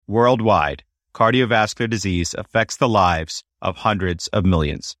Worldwide, cardiovascular disease affects the lives of hundreds of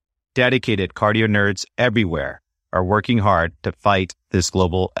millions. Dedicated cardio nerds everywhere are working hard to fight this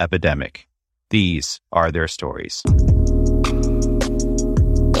global epidemic. These are their stories.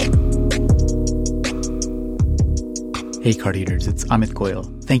 Hey cardio nerds, it's Amit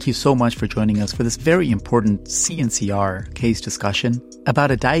Goyal. Thank you so much for joining us for this very important CNCR case discussion about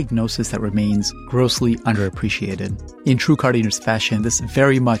a diagnosis that remains grossly underappreciated. In true cardio nerds fashion, this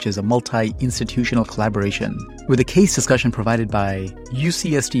very much is a multi-institutional collaboration with a case discussion provided by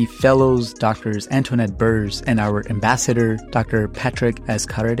UCSD fellows, Drs. Antoinette Burrs and our ambassador, Dr. Patrick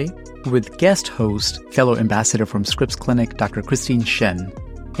Azcarate, with guest host, fellow ambassador from Scripps Clinic, Dr. Christine Shen,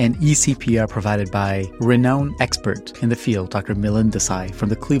 and eCPR provided by renowned expert in the field, Dr. Milind Desai from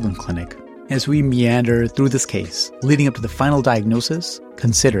the Cleveland Clinic. As we meander through this case, leading up to the final diagnosis,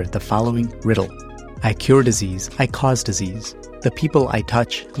 consider the following riddle. I cure disease, I cause disease. The people I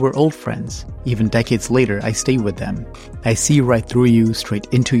touch were old friends. Even decades later, I stay with them. I see right through you, straight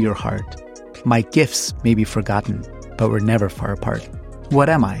into your heart. My gifts may be forgotten, but we're never far apart. What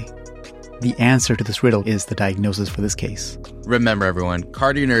am I? The answer to this riddle is the diagnosis for this case. Remember, everyone,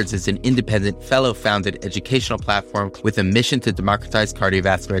 Cardio Nerds is an independent, fellow-founded educational platform with a mission to democratize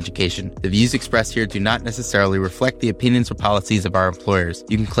cardiovascular education. The views expressed here do not necessarily reflect the opinions or policies of our employers.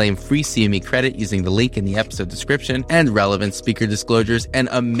 You can claim free CME credit using the link in the episode description, and relevant speaker disclosures and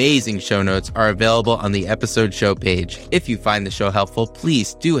amazing show notes are available on the episode show page. If you find the show helpful,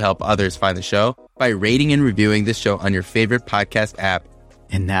 please do help others find the show by rating and reviewing this show on your favorite podcast app.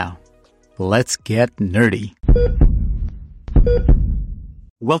 And now, let's get nerdy.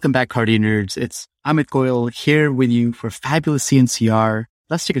 Welcome back, cardio nerds. It's Amit Goyal here with you for fabulous CNCR.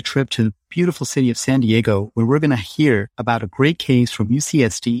 Let's take a trip to the beautiful city of San Diego, where we're going to hear about a great case from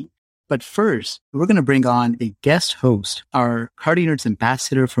UCSD. But first, we're going to bring on a guest host, our cardio nerds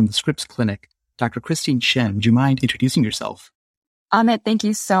ambassador from the Scripps Clinic, Dr. Christine Shen. Would you mind introducing yourself? Amit, thank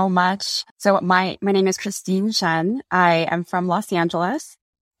you so much. So my name is Christine Shen. I am from Los Angeles,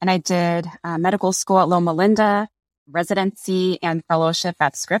 and I did medical school at Loma Linda, residency and fellowship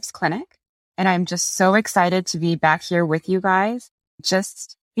at Scripps Clinic. And I'm just so excited to be back here with you guys.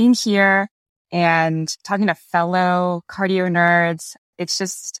 Just being here and talking to fellow cardio nerds.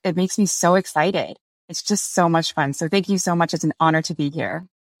 It makes me so excited. It's just so much fun. So thank you so much. It's an honor to be here.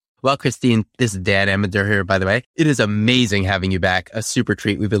 Well, Christine, this is Dan Amador here, by the way. It is amazing having you back. A super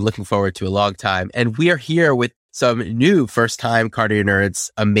treat. We've been looking forward to a long time. And we are here with some new first-time Cardio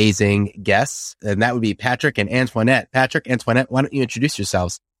Nerds amazing guests, and that would be Patrick and Antoinette. Patrick, Antoinette, why don't you introduce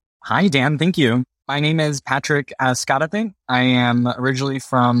yourselves? Hi, Dan. Thank you. My name is Patrick Azcarate. I am originally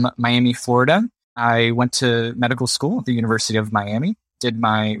from Miami, Florida. I went to medical school at the University of Miami, did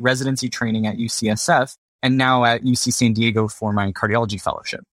my residency training at UCSF, and now at UC San Diego for my cardiology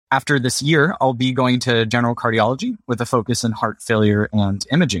fellowship. After this year, I'll be going to general cardiology with a focus in heart failure and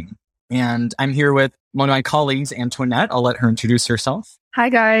imaging. And I'm here with one of my colleagues, Antoinette. I'll let her introduce herself. Hi,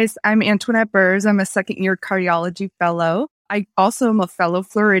 guys. I'm Antoinette Burrs. I'm a second-year cardiology fellow. I also am a fellow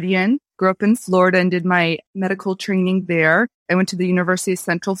Floridian. Grew up in Florida and did my medical training there. I went to the University of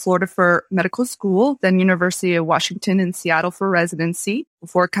Central Florida for medical school, then University of Washington in Seattle for residency,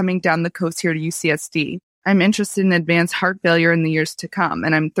 before coming down the coast here to UCSD. I'm interested in advanced heart failure in the years to come,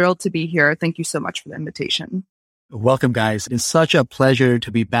 and I'm thrilled to be here. Thank you so much for the invitation. Welcome, guys. It's such a pleasure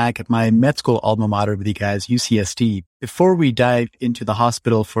to be back at my med school alma mater with you guys, UCSD. Before we dive into the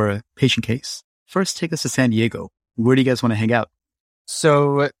hospital for a patient case, first take us to San Diego. Where do you guys want to hang out?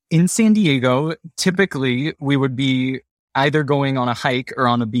 So in San Diego, typically we would be either going on a hike or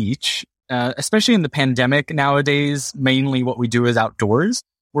on a beach. Especially in the pandemic nowadays, mainly what we do is outdoors.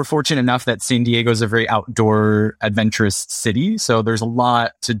 We're fortunate enough that San Diego is a very outdoor, adventurous city. So there's a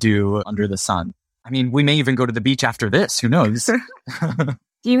lot to do under the sun. I mean, we may even go to the beach after this. Who knows? Do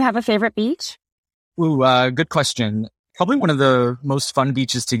you have a favorite beach? Ooh, good question. Probably one of the most fun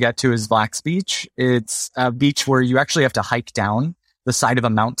beaches to get to is Black's Beach. It's a beach where you actually have to hike down the side of a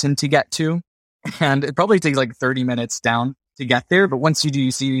mountain to get to. And it probably takes like 30 minutes down to get there. But once you do,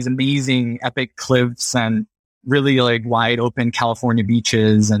 you see these amazing epic cliffs and really like wide open California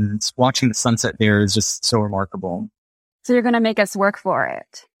beaches. And watching the sunset there is just so remarkable. So you're going to make us work for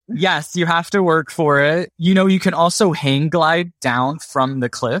it. Yes, you have to work for it. You know, you can also hang glide down from the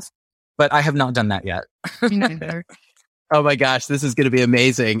cliff, but I have not done that yet. Me neither. Oh my gosh, this is going to be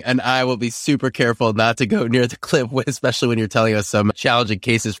amazing. And I will be super careful not to go near the cliff, especially when you're telling us some challenging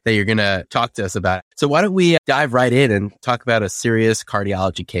cases that you're going to talk to us about. So why don't we dive right in and talk about a serious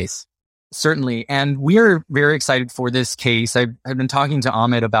cardiology case? Certainly. And we are very excited for this case. I've been talking to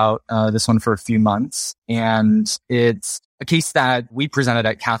Amit about this one for a few months, and it's a case that we presented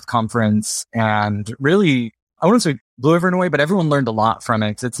at Cath Conference and really, I wouldn't say blew everyone away, but everyone learned a lot from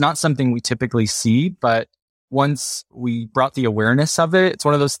it. 'Cause it's not something we typically see, but once we brought the awareness of it, it's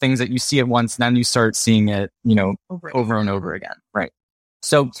one of those things that you see it once, and then you start seeing it, over and over again. Right.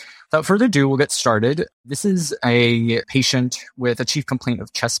 So without further ado, we'll get started. This is a patient with a chief complaint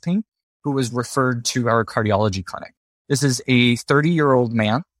of chest pain who was referred to our cardiology clinic. This is a 30-year-old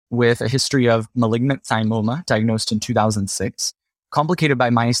man with a history of malignant thymoma diagnosed in 2006, complicated by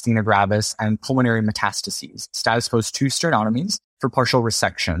myasthenia gravis and pulmonary metastases, status post 2 sternotomies for partial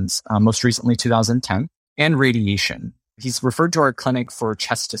resections, most recently 2010, and radiation. He's referred to our clinic for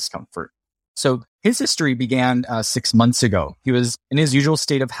chest discomfort. So his history began 6 months ago. He was in his usual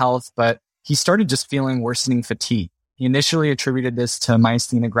state of health, but he started just feeling worsening fatigue. He initially attributed this to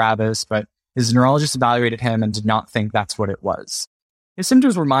myasthenia gravis, but his neurologist evaluated him and did not think that's what it was. His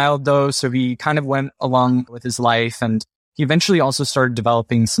symptoms were mild though, so he kind of went along with his life, and he eventually also started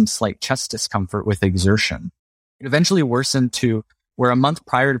developing some slight chest discomfort with exertion. It eventually worsened to where a month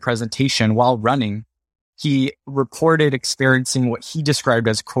prior to presentation, while running, he reported experiencing what he described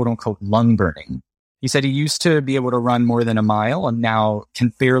as quote unquote lung burning. He said he used to be able to run more than a mile and now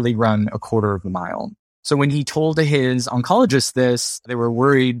can barely run a quarter of a mile. So when he told his oncologist this, they were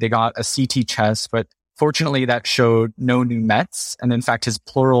worried. They got a CT chest, but fortunately that showed no new mets. And in fact, his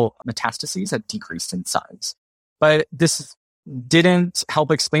pleural metastases had decreased in size. But this didn't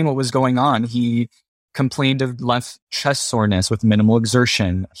help explain what was going on. He complained of left chest soreness with minimal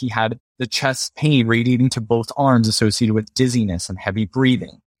exertion. He had the chest pain radiating to both arms associated with dizziness and heavy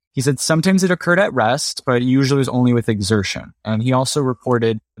breathing. He said sometimes it occurred at rest, but usually it was only with exertion. And he also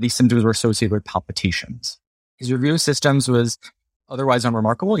reported these symptoms were associated with palpitations. His review of systems was otherwise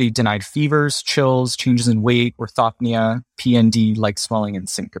unremarkable. He denied fevers, chills, changes in weight, orthopnea, PND, like swelling and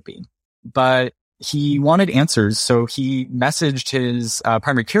syncope. But he wanted answers, so he messaged his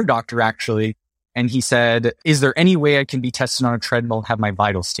primary care doctor, actually, and he said, "Is there any way I can be tested on a treadmill and have my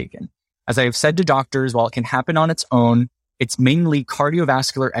vitals taken? As I have said to doctors, while it can happen on its own, it's mainly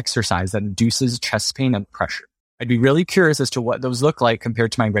cardiovascular exercise that induces chest pain and pressure. I'd be really curious as to what those look like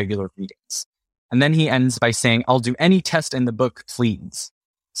compared to my regular readings." And then he ends by saying, "I'll do any test in the book, please."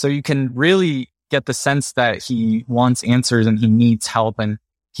 So you can really get the sense that he wants answers and he needs help, and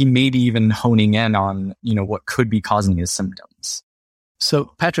he may be even honing in on, what could be causing his symptoms.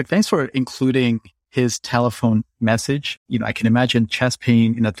 So Patrick, thanks for including his telephone message. I can imagine chest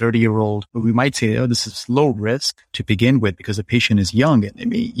pain in a 30-year-old, but we might say, this is low risk to begin with because the patient is young, and it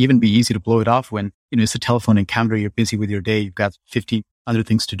may even be easy to blow it off when, it's a telephone encounter, you're busy with your day, you've got 50 other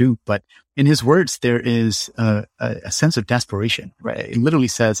things to do. But in his words, there is a sense of desperation, right? It literally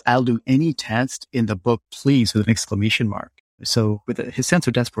says, "I'll do any test in the book, please," with an exclamation mark. So with his sense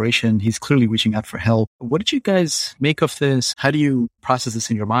of desperation, he's clearly reaching out for help. What did you guys make of this? How do you process this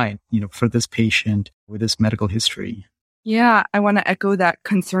in your mind, for this patient with this medical history? Yeah, I want to echo that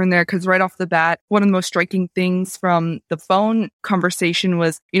concern there because right off the bat, one of the most striking things from the phone conversation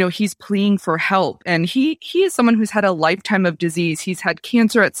was, he's pleading for help. And he is someone who's had a lifetime of disease. He's had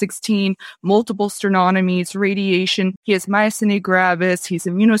cancer at 16, multiple sternotomies, radiation. He has myasthenia gravis. He's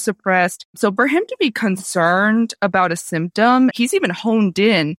immunosuppressed. So for him to be concerned about a symptom, he's even honed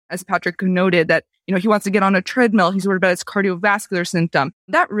in, as Patrick noted, that he wants to get on a treadmill. He's worried about his cardiovascular symptom.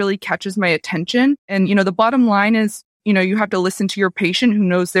 That really catches my attention. And, the bottom line is, you have to listen to your patient who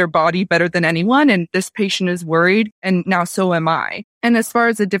knows their body better than anyone. And this patient is worried. And now so am I. And as far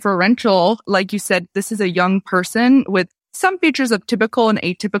as a differential, like you said, this is a young person with some features of typical and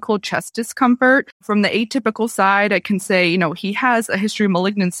atypical chest discomfort. From the atypical side, I can say, he has a history of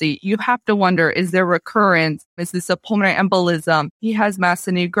malignancy. You have to wonder, is there recurrence? Is this a pulmonary embolism? He has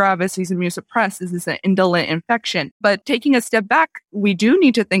myasthenia gravis. He's immunosuppressed. Is this an indolent infection? But taking a step back, we do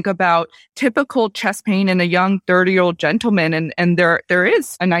need to think about typical chest pain in a young 30-year-old gentleman. And there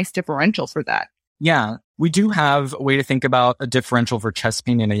is a nice differential for that. Yeah, we do have a way to think about a differential for chest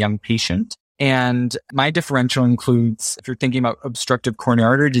pain in a young patient. And my differential includes, if you're thinking about obstructive coronary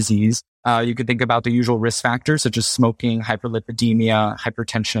artery disease, you could think about the usual risk factors such as smoking, hyperlipidemia,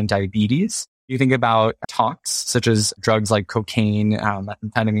 hypertension, and diabetes. You think about tox, such as drugs like cocaine,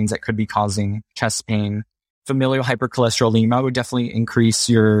 methamphetamines that could be causing chest pain. Familial hypercholesterolemia would definitely increase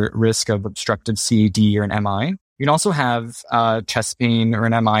your risk of obstructive CAD or an MI. You can also have chest pain or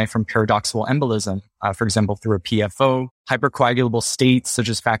an MI from paradoxical embolism, for example, through a PFO, hypercoagulable states such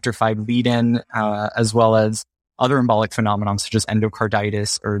as factor V lead-in, as well as other embolic phenomena such as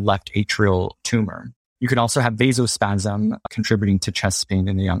endocarditis or left atrial tumor. You can also have vasospasm contributing to chest pain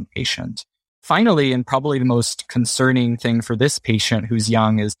in a young patient. Finally, and probably the most concerning thing for this patient who's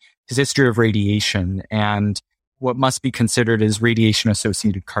young is his history of radiation. And what must be considered as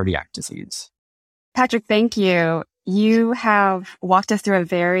radiation-associated cardiac disease. Patrick, thank you. You have walked us through a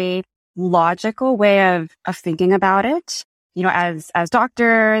very logical way of thinking about it. You know, as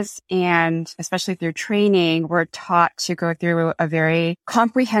doctors and especially through training, we're taught to go through a very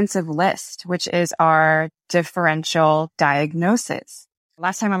comprehensive list, which is our differential diagnosis.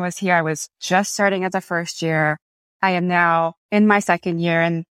 Last time I was here, I was just starting as a first year. I am now in my second year,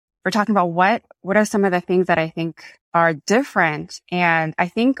 and we're talking about what are some of the things that I think are different. And I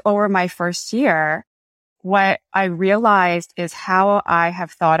think over my first year, what I realized is how I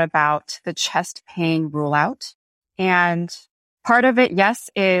have thought about the chest pain rule out. And part of it, yes,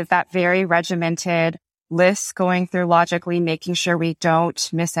 is that very regimented list going through logically, making sure we don't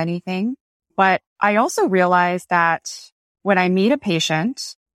miss anything. But I also realized that when I meet a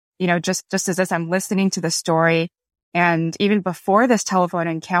patient, you know, just as this, I'm listening to the story, and even before this telephone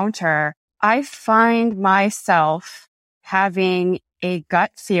encounter, I find myself having a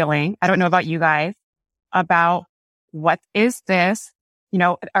gut feeling. I don't know about you guys, about what is this? You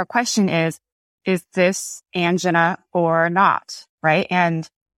know, our question is this angina or not? Right. And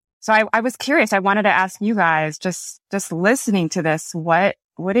so I was curious. I wanted to ask you guys, just listening to this, what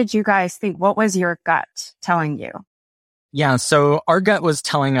did you guys think? What was your gut telling you? Yeah, so our gut was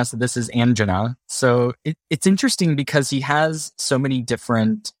telling us that this is angina. So it's interesting because he has so many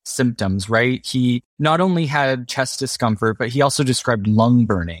different symptoms, right? He not only had chest discomfort, but he also described lung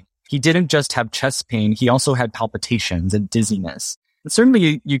burning. He didn't just have chest pain, he also had palpitations and dizziness. And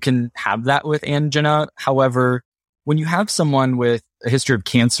certainly you can have that with angina. However, when you have someone with a history of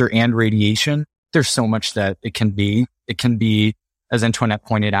cancer and radiation, there's so much that it can be. It can be, as Antoinette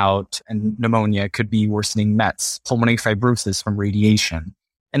pointed out, and pneumonia could be worsening METs, pulmonary fibrosis from radiation.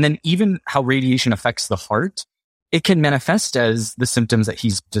 And then even how radiation affects the heart, it can manifest as the symptoms that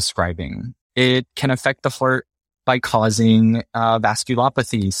he's describing. It can affect the heart by causing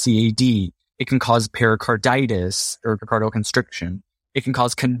vasculopathy, CAD. It can cause pericarditis or cardiac-constriction. It can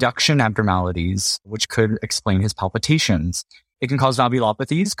cause conduction abnormalities, which could explain his palpitations. It can cause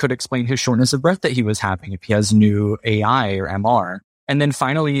valvulopathies, could explain his shortness of breath that he was having if he has new AI or MR. And then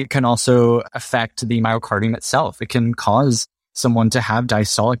finally, it can also affect the myocardium itself. It can cause someone to have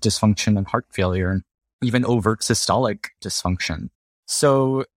diastolic dysfunction and heart failure, and even overt systolic dysfunction.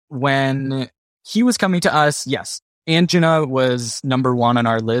 So when he was coming to us, yes, angina was number one on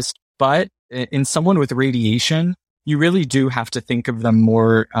our list, but in someone with radiation, you really do have to think of them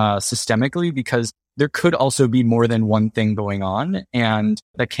more systemically, because there could also be more than one thing going on, and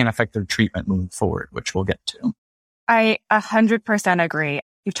that can affect their treatment moving forward, which we'll get to. I 100% agree.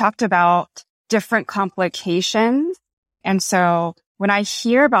 You've talked about different complications. And so when I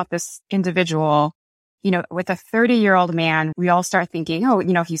hear about this individual, you know, with a 30-year-old man, we all start thinking, oh,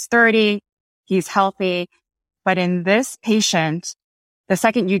 you know, he's 30, he's healthy. But in this patient, the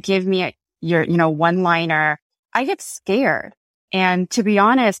second you give me your, you know, one-liner, I get scared. And to be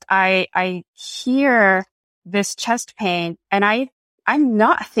honest, I hear this chest pain and I'm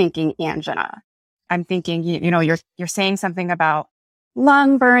not thinking angina. I'm thinking, you know, you're saying something about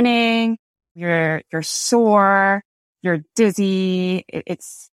lung burning, you're sore, you're dizzy,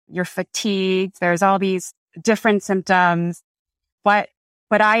 you're fatigued. There's all these different symptoms, but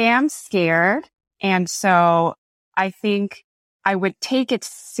I am scared. And so I think I would take it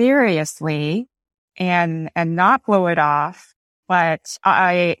seriously and not blow it off. But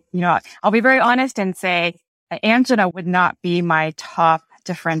I'll be very honest and say angina would not be my top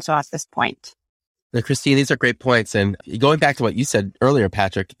differential at this point. Now, Christine, these are great points. And going back to what you said earlier,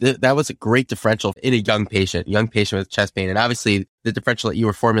 Patrick, that was a great differential in a young patient with chest pain. And obviously, the differential that you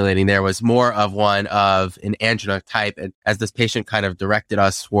were formulating there was more of one of an angina type. And as this patient kind of directed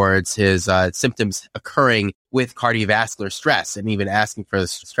us towards his symptoms occurring with cardiovascular stress and even asking for the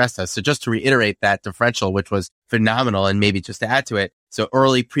stress test. So just to reiterate that differential, which was phenomenal, and maybe just to add to it, so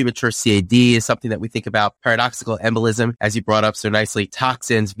early premature CAD is something that we think about. Paradoxical embolism, as you brought up so nicely,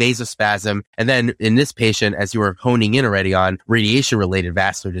 toxins, vasospasm, and then in this patient, as you were honing in already on, radiation-related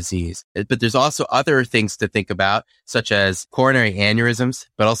vascular disease. But there's also other things to think about, such as coronary aneurysms,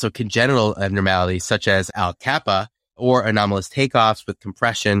 but also congenital abnormalities, such as Al Kappa, or anomalous takeoffs with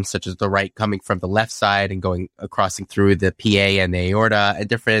compression, such as the right coming from the left side and crossing through the PA and the aorta, and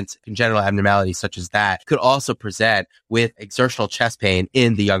different congenital abnormalities such as that could also present with exertional chest pain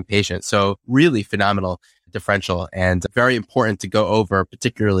in the young patient. So really phenomenal differential, and very important to go over,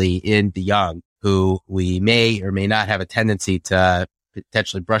 particularly in the young, who we may or may not have a tendency to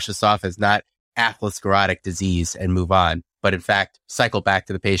potentially brush this off as not atherosclerotic disease and move on. but in fact, cycle back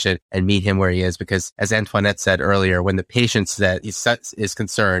to the patient and meet him where he is. Because as Antoinette said earlier, when the patient is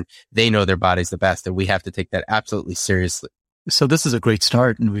concerned, they know their body's the best, and we have to take that absolutely seriously. So this is a great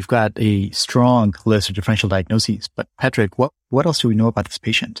start, and we've got a strong list of differential diagnoses. But Patrick, what else do we know about this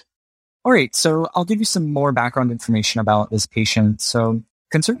patient? All right, so I'll give you some more background information about this patient. So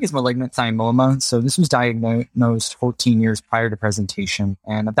concerning his malignant thymoma, so this was diagnosed 14 years prior to presentation,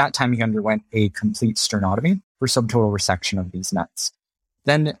 and at that time he underwent a complete sternotomy for subtotal resection of these mets.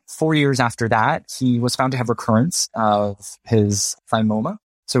 Then 4 years after that, he was found to have recurrence of his thymoma.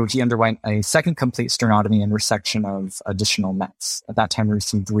 So he underwent a second complete sternotomy and resection of additional mets. At that time, he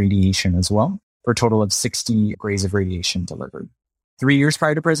received radiation as well, for a total of 60 grays of radiation delivered. 3 years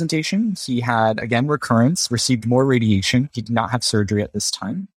prior to presentation, he had, again, recurrence, received more radiation. He did not have surgery at this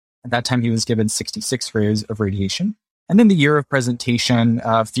time. At that time, he was given 66 grays of radiation. And in the year of presentation,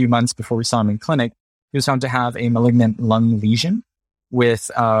 a few months before we saw him in clinic, he was found to have a malignant lung lesion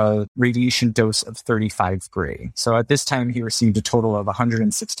with a radiation dose of 35 gray. So at this time, he received a total of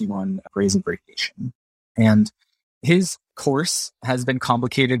 161 grays of radiation. And his course has been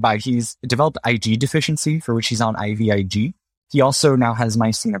complicated by he's developed Ig deficiency, for which he's on IVIG. He also now has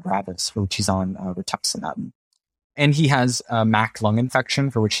myasthenia gravis, for which he's on rituximab. And he has a MAC lung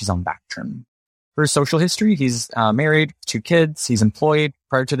infection, for which he's on Bactrim. For his social history, he's married, 2 kids, he's employed.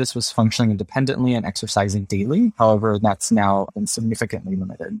 Prior to this was functioning independently and exercising daily. However, that's now been significantly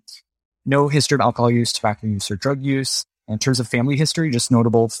limited. No history of alcohol use, tobacco use, or drug use. In terms of family history, just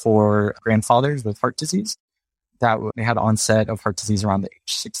notable for grandfathers with heart disease, that they had onset of heart disease around the age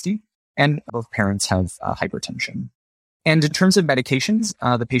 60. And both parents have hypertension. And in terms of medications,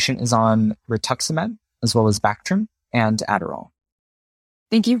 the patient is on rituximab, as well as Bactrim and Adderall.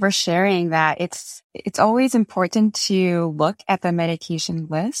 Thank you for sharing that. It's always important to look at the medication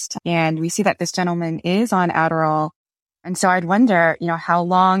list. And we see that this gentleman is on Adderall. And so I'd wonder, how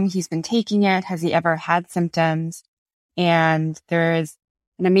long he's been taking it. Has he ever had symptoms? And there's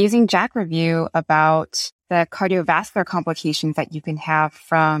an amazing JACC review about the cardiovascular complications that you can have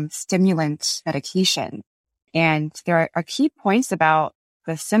from stimulant medication. And there are key points about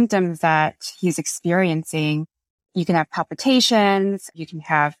the symptoms that he's experiencing. You can have palpitations, you can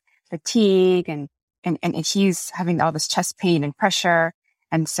have fatigue, and he's having all this chest pain and pressure.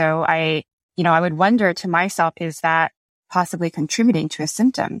 And so I would wonder to myself, is that possibly contributing to his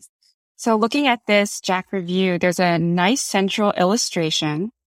symptoms? So looking at this JACC review, there's a nice central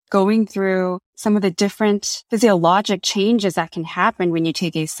illustration going through some of the different physiologic changes that can happen when you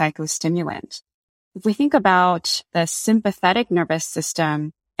take a psychostimulant. If we think about the sympathetic nervous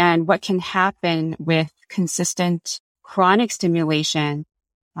system and what can happen with consistent chronic stimulation,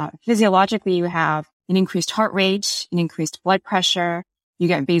 physiologically you have an increased heart rate, an increased blood pressure, you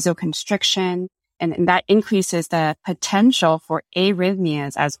get vasoconstriction, and that increases the potential for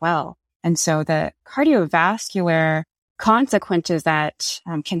arrhythmias as well. And so the cardiovascular consequences that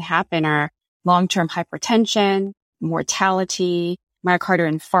can happen are long-term hypertension, mortality,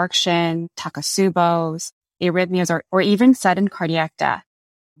 myocardial infarction, Takotsubo's, arrhythmias, or even sudden cardiac death.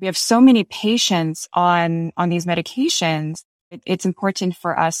 We have so many patients on these medications. It's important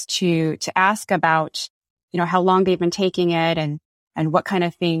for us to ask about, how long they've been taking it and what kind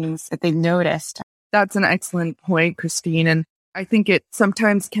of things that they've noticed. That's an excellent point, Christine. And I think it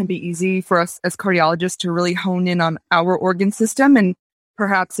sometimes can be easy for us as cardiologists to really hone in on our organ system and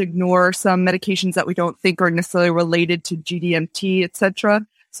perhaps ignore some medications that we don't think are necessarily related to GDMT, etc.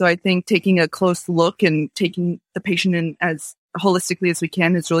 So I think taking a close look and taking the patient in as holistically as we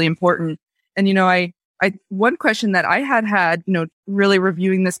can is really important. And, one question that I had, really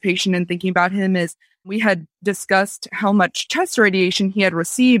reviewing this patient and thinking about him is we had discussed how much chest radiation he had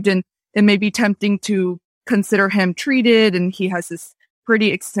received, and it may be tempting to consider him treated, and he has this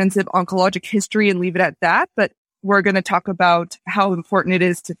pretty extensive oncologic history and leave it at that. But we're going to talk about how important it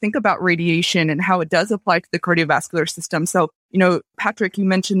is to think about radiation and how it does apply to the cardiovascular system. So, Patrick, you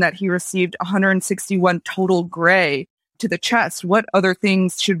mentioned that he received 161 total gray to the chest. What other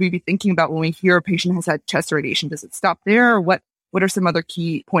things should we be thinking about when we hear a patient has had chest radiation? Does it stop there, or what are some other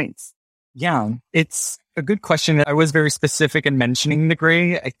key points? Yeah, it's a good question. I was very specific in mentioning the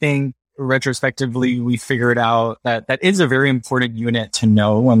gray. I think retrospectively, we figured out that is a very important unit to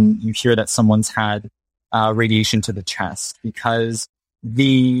know when you hear that someone's had radiation to the chest, because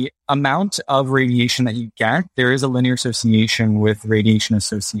the amount of radiation that you get, there is a linear association with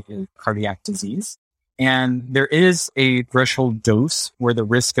radiation-associated cardiac disease. And there is a threshold dose where the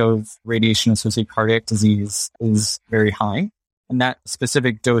risk of radiation-associated cardiac disease is very high. And that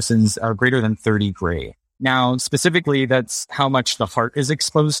specific doses are greater than 30 gray. Now, specifically, that's how much the heart is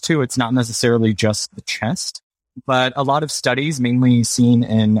exposed to. It's not necessarily just the chest. but a lot of studies, mainly seen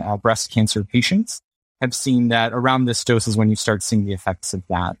in breast cancer patients, have seen that around this dose is when you start seeing the effects of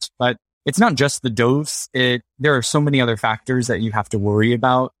that. But it's not just the dose. There are so many other factors that you have to worry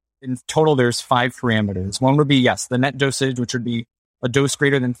about. In total, there's 5 parameters. One would be, yes, the net dosage, which would be a dose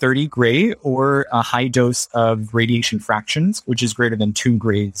greater than 30 gray, or a high dose of radiation fractions, which is greater than 2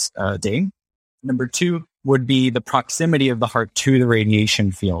 grays a day. Number 2 would be the proximity of the heart to the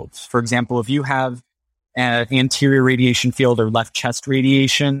radiation field. For example, if you have an anterior radiation field or left chest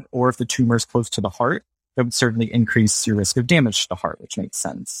radiation, or if the tumor is close to the heart, that would certainly increase your risk of damage to the heart, which makes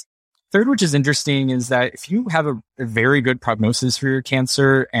sense. Third, which is interesting, is that if you have a very good prognosis for your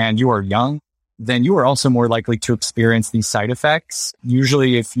cancer and you are young, then you are also more likely to experience these side effects.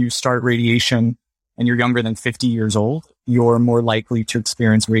 Usually, if you start radiation and you're younger than 50 years old, you're more likely to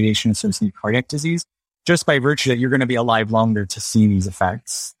experience radiation-associated cardiac disease, just by virtue that you're going to be alive longer to see these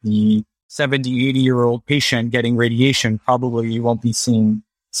effects. The 70, 80-year-old patient getting radiation probably won't be seeing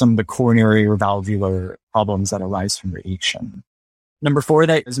some of the coronary or valvular problems that arise from radiation. Number 4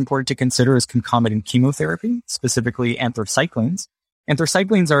 that is important to consider is concomitant chemotherapy, specifically anthracyclines.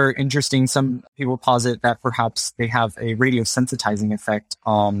 Anthracyclines are interesting. Some people posit that perhaps they have a radiosensitizing effect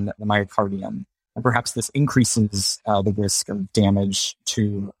on the myocardium, and perhaps this increases the risk of damage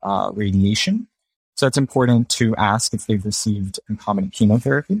to radiation. So it's important to ask if they've received concomitant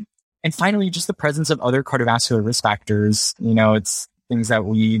chemotherapy. And finally, just the presence of other cardiovascular risk factors. It's things that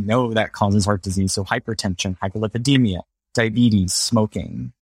we know that causes heart disease. So hypertension, hyperlipidemia, diabetes,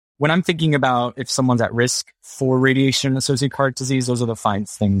 smoking. When I'm thinking about if someone's at risk for radiation-associated heart disease, those are the 5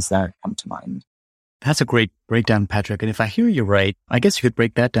 things that come to mind. That's a great breakdown, Patrick. And if I hear you right, I guess you could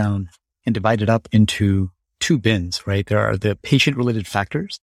break that down and divide it up into 2 bins, right? There are the patient-related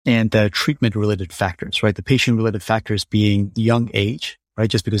factors and the treatment-related factors, right? The patient-related factors being the young age, right?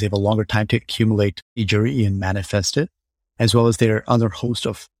 Just because they have a longer time to accumulate injury and manifest it, as well as there are other host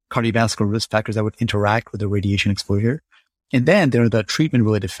of cardiovascular risk factors that would interact with the radiation exposure. And then there are the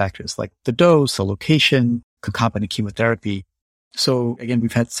treatment-related factors like the dose, the location, concomitant chemotherapy. So again,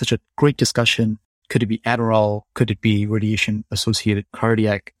 we've had such a great discussion. Could it be Adderall? Could it be radiation-associated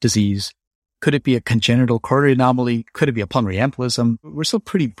cardiac disease? Could it be a congenital coronary anomaly? Could it be a pulmonary embolism? We're still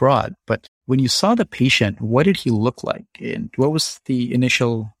pretty broad, but when you saw the patient, what did he look like? And what was the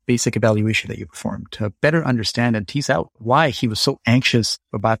initial basic evaluation that you performed to better understand and tease out why he was so anxious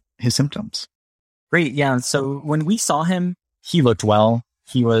about his symptoms? Great. Yeah. So when we saw him, he looked well.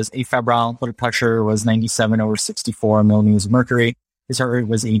 He was afebrile. Blood pressure was 97/64 millimeters of mercury. His heart rate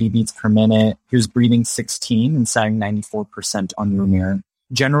was 80 beats per minute. He was breathing 16 and satting 94% on room air.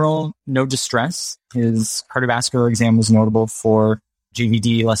 General, no distress. His cardiovascular exam was notable for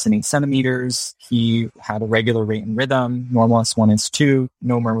JVD less than 8 centimeters. He had a regular rate and rhythm, normal S1, S2,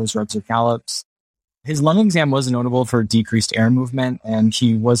 no murmurs, rubs, or gallops. His lung exam was notable for decreased air movement, and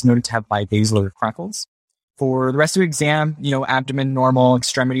he was noted to have bibasilar crackles. For the rest of the exam, abdomen normal,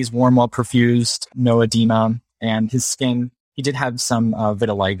 extremities warm, well perfused, no edema, and his skin, he did have some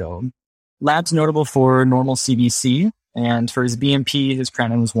vitiligo. Labs notable for normal CBC, and for his BNP, his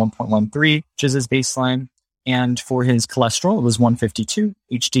creatinine was 1.13, which is his baseline. And for his cholesterol, it was 152,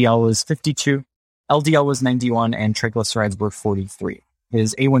 HDL was 52, LDL was 91, and triglycerides were 43.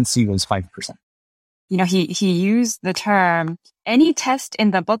 His A1C was 5%. He used the term, any test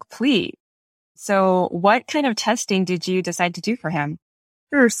in the book, please. So what kind of testing did you decide to do for him?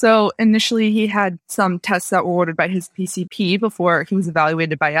 Sure. So initially he had some tests that were ordered by his PCP before he was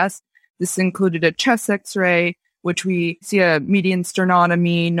evaluated by us. This included a chest x-ray, which we see a median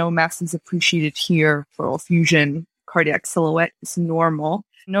sternotomy, no masses appreciated here, pleural fusion, cardiac silhouette is normal.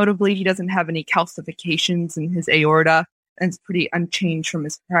 Notably, he doesn't have any calcifications in his aorta, and it's pretty unchanged from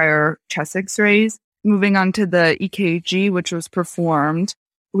his prior chest x-rays. Moving on to the EKG, which was performed,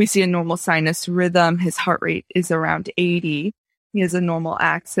 we see a normal sinus rhythm. His heart rate is around 80. He has a normal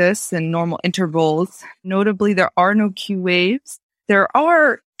axis and normal intervals. Notably, there are no Q waves. There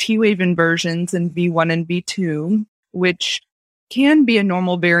are T wave inversions in V1 and V2, which can be a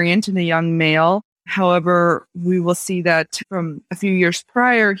normal variant in a young male. However, we will see that from a few years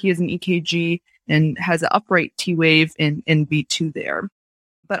prior, he has an EKG and has an upright T wave in V2 there.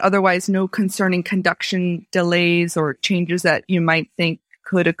 But otherwise, no concerning conduction delays or changes that you might think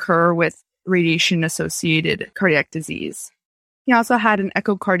could occur with radiation-associated cardiac disease. He also had an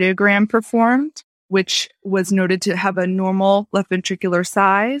echocardiogram performed, which was noted to have a normal left ventricular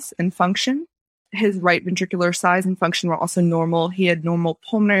size and function. His right ventricular size and function were also normal. He had normal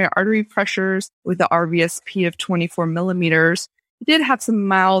pulmonary artery pressures with the RVSP of 24 millimeters. He did have some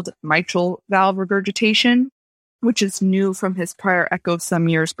mild mitral valve regurgitation, which is new from his prior echo some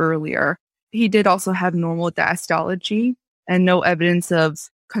years earlier. He did also have normal diastology and no evidence of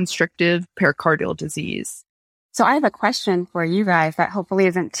constrictive pericardial disease. So I have a question for you guys that hopefully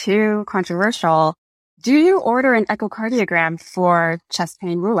isn't too controversial. Do you order an echocardiogram for chest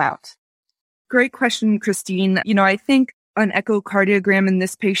pain rule out? Great question, Christine. I think an echocardiogram in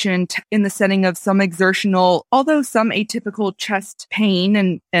this patient in the setting of some exertional, although some atypical chest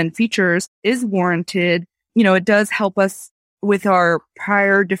pain and features is warranted. It does help us with our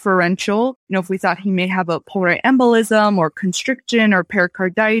prior differential. If we thought he may have a pulmonary embolism or constriction or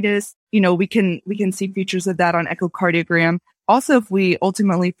pericarditis, we can see features of that on echocardiogram. Also, if we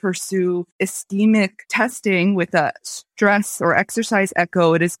ultimately pursue ischemic testing with a stress or exercise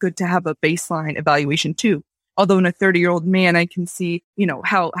echo, it is good to have a baseline evaluation too. Although in a 30-year-old man, I can see,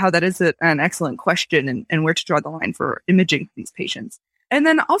 how that is an excellent question and where to draw the line for imaging these patients. And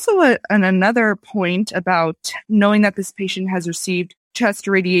then also another point about knowing that this patient has received chest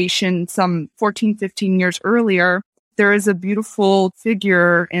radiation some 14, 15 years earlier. There is a beautiful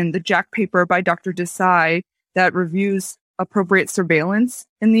figure in the JACC paper by Dr. Desai that reviews appropriate surveillance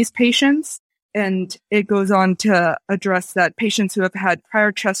in these patients. And it goes on to address that patients who have had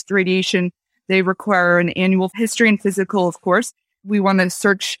prior chest radiation, they require an annual history and physical, of course. We want to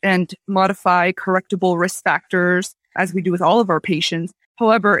search and modify correctable risk factors as we do with all of our patients.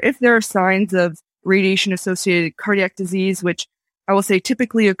 However, if there are signs of radiation-associated cardiac disease, which I will say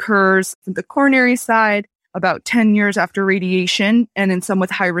typically occurs from the coronary side about 10 years after radiation, and in some with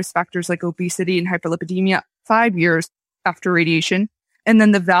high risk factors like obesity and hyperlipidemia, 5 years after radiation. And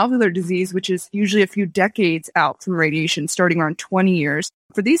then the valvular disease, which is usually a few decades out from radiation, starting around 20 years.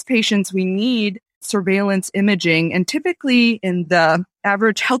 For these patients, we need surveillance imaging. And typically in the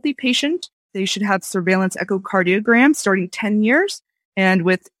average healthy patient, they should have surveillance echocardiogram starting 10 years and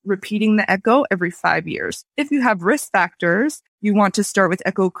with repeating the echo every 5 years. If you have risk factors, you want to start with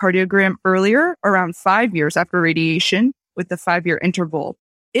echocardiogram earlier, around 5 years after radiation, with the 5-year interval.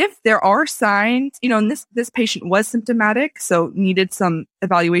 If there are signs, and this patient was symptomatic, so needed some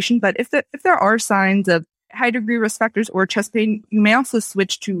evaluation, but if there are signs of high degree risk factors or chest pain, you may also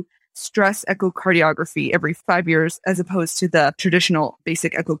switch to stress echocardiography every 5 years as opposed to the traditional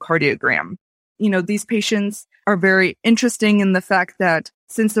basic echocardiogram. These patients are very interesting in the fact that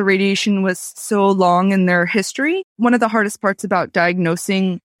since the radiation was so long in their history, one of the hardest parts about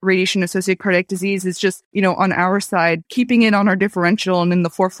diagnosing radiation-associated cardiac disease is just, on our side, keeping it on our differential and in the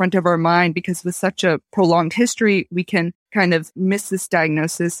forefront of our mind, because with such a prolonged history, we can kind of miss this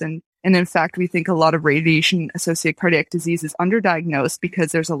diagnosis. And in fact, we think a lot of radiation-associated cardiac disease is underdiagnosed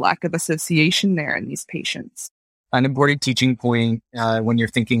because there's a lack of association there in these patients. An important teaching point when you're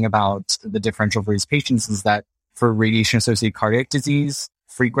thinking about the differential for these patients is that for radiation-associated cardiac disease,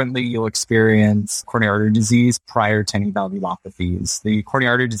 frequently you'll experience coronary artery disease prior to any valvulopathies. The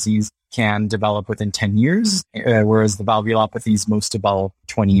coronary artery disease can develop within 10 years, whereas the valvulopathies most develop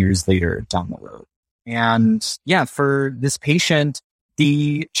 20 years later down the road. And for this patient,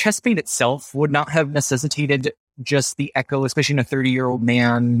 the chest pain itself would not have necessitated just the echo, especially in a 30-year-old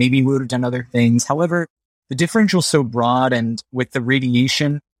man. Maybe we would have done other things. However, the differential is so broad, and with the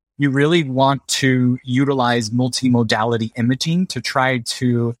radiation, you really want to utilize multimodality imaging to try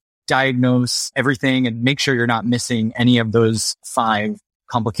to diagnose everything and make sure you're not missing any of those 5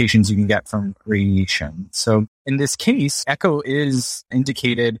 complications you can get from radiation. So in this case, echo is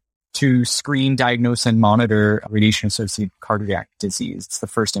indicated to screen, diagnose, and monitor radiation-associated cardiac disease. It's the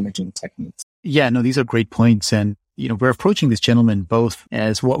first imaging technique. Yeah, no, these are great points. And we're approaching this gentleman both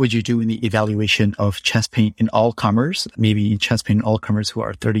as what would you do in the evaluation of chest pain in all comers, maybe chest pain in all comers who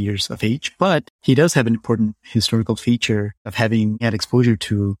are 30 years of age, but he does have an important historical feature of having had exposure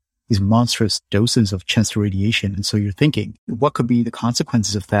to these monstrous doses of chest radiation. And so you're thinking, what could be the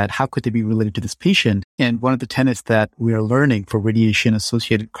consequences of that? How could they be related to this patient? And one of the tenets that we are learning for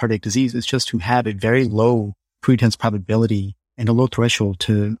radiation-associated cardiac disease is just to have a very low pretense probability and a low threshold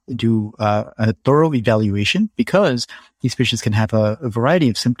to do a thorough evaluation, because these patients can have a variety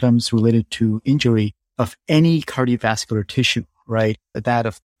of symptoms related to injury of any cardiovascular tissue, right? That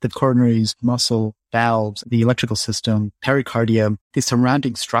of the coronaries, muscle, valves, the electrical system, pericardium, the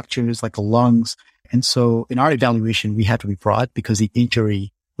surrounding structures like the lungs. And so in our evaluation, we had to be broad because the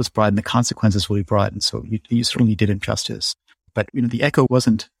injury was broad and the consequences will be broad. And so you certainly did injustice. But, the echo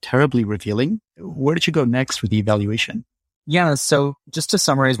wasn't terribly revealing. Where did you go next with the evaluation? Yeah, so just to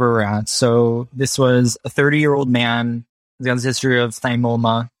summarize where we're at. So this was a 30-year-old man. He has a history of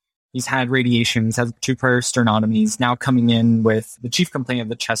thymoma. He's had radiation. He's had 2 prior sternotomies, now coming in with the chief complaint of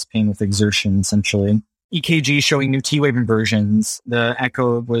the chest pain with exertion, essentially. EKG showing new T-wave inversions. The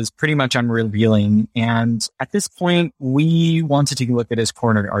echo was pretty much unrevealing. And at this point, we want to take a look at his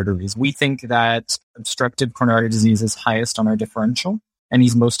coronary arteries. We think that obstructive coronary artery disease is highest on our differential, and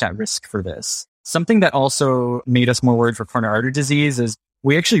he's most at risk for this. Something that also made us more worried for coronary artery disease is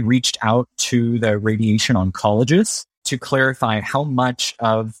we actually reached out to the radiation oncologist to clarify how much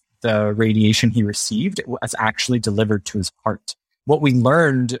of the radiation he received was actually delivered to his heart. What we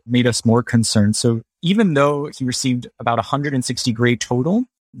learned made us more concerned. So even though he received about 160 gray total,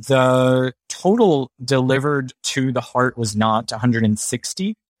 the total delivered to the heart was not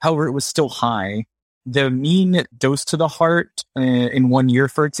 160. However, it was still high. The mean dose to the heart in 1 year,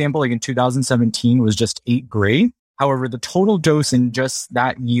 for example, like in 2017, was just 8 gray. However, the total dose in just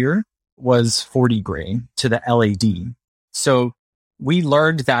that year was 40 gray to the LAD. So we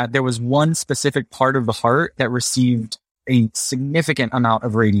learned that there was one specific part of the heart that received a significant amount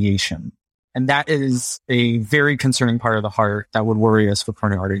of radiation. And that is a very concerning part of the heart that would worry us for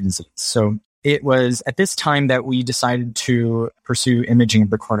coronary artery disease. So it was at this time that we decided to pursue imaging of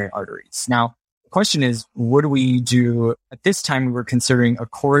the coronary arteries. Now, the question is, what do we do? At this time, we were considering a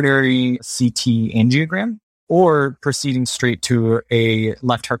coronary CT angiogram or proceeding straight to a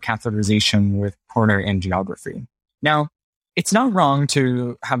left heart catheterization with coronary angiography. Now, it's not wrong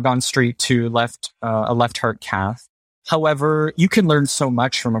to have gone straight to a left heart cath. However, you can learn so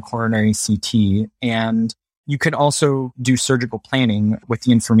much from a coronary CT, and you can also do surgical planning with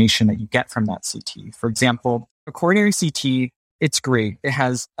the information that you get from that CT. For example, a coronary CT, it's great. It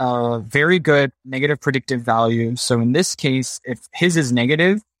has a very good negative predictive value. So in this case, if his is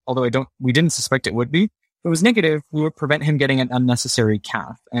negative, although we didn't suspect it would be, if it was negative, we would prevent him getting an unnecessary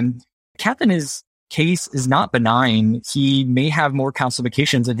cath. And cath in his case is not benign. He may have more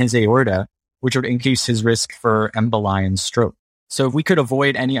calcifications in his aorta, which would increase his risk for emboli and stroke. So if we could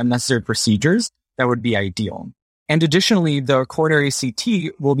avoid any unnecessary procedures, that would be ideal. And additionally, the coronary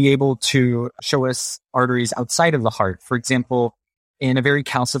CT will be able to show us arteries outside of the heart. For example, in a very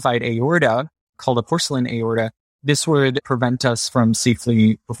calcified aorta called a porcelain aorta, this would prevent us from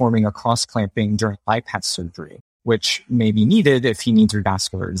safely performing a cross-clamping during bypass surgery, which may be needed if he needs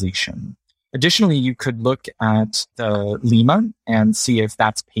revascularization. Additionally, you could look at the lima and see if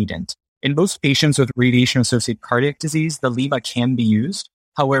that's patent. In most patients with radiation-associated cardiac disease, the lima can be used.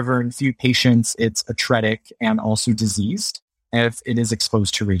 However, in few patients, it's atretic and also diseased if it is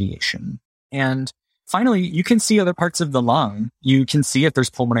exposed to radiation. And finally, you can see other parts of the lung. You can see if there's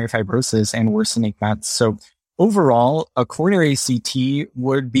pulmonary fibrosis and worsening that. So overall, a coronary CT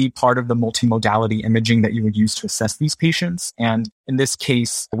would be part of the multimodality imaging that you would use to assess these patients. And in this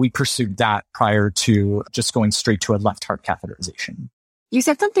case, we pursued that prior to just going straight to a left heart catheterization. You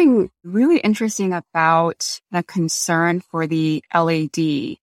said something really interesting about the concern for the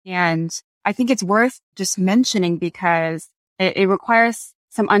LAD. And I think it's worth just mentioning because it requires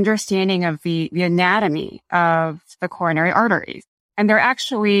some understanding of the anatomy of the coronary arteries. And there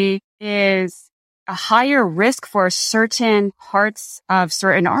actually is a higher risk for certain parts of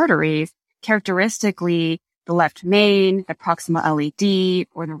certain arteries, characteristically the left main, the proximal LAD,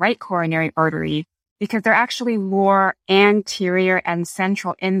 or the right coronary artery, because they're actually more anterior and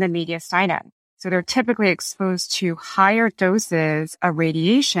central in the mediastinum. So they're typically exposed to higher doses of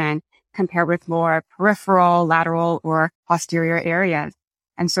radiation compared with more peripheral, lateral, or posterior areas.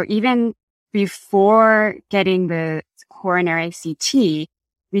 And so even before getting the coronary CT,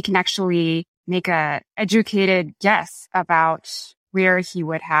 we can actually make a educated guess about where he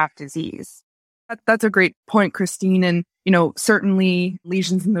would have disease. That's a great point, Christine. And, certainly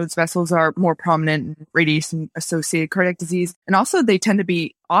lesions in those vessels are more prominent in radiation-associated cardiac disease. And also they tend to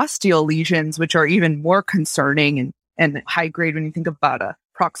be osteal lesions, which are even more concerning and high grade when you think about a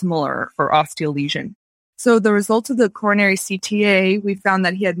proximal or osteal lesion. So the results of the coronary CTA, we found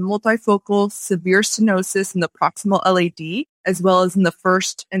that he had multifocal severe stenosis in the proximal LAD, as well as in the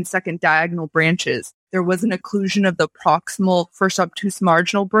first and second diagonal branches. There was an occlusion of the proximal first obtuse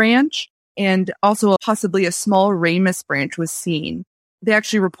marginal branch, and also possibly a small ramus branch was seen. They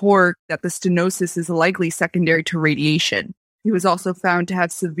actually report that the stenosis is likely secondary to radiation. He was also found to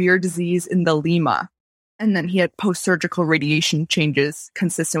have severe disease in the lima, and then he had post-surgical radiation changes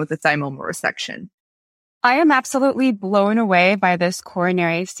consistent with the thymoma resection. I am absolutely blown away by this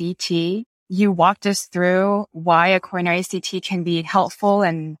coronary CT. You walked us through why a coronary CT can be helpful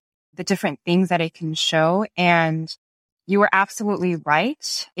and the different things that it can show. And you were absolutely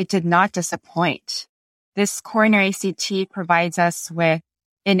right. It did not disappoint. This coronary CT provides us with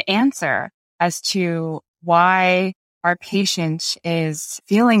an answer as to why our patient is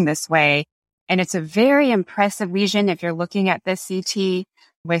feeling this way. And it's a very impressive lesion if you're looking at this CT.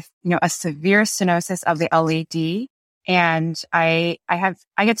 with, a severe stenosis of the LAD. And I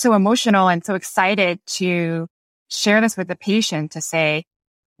get so emotional and so excited to share this with the patient to say,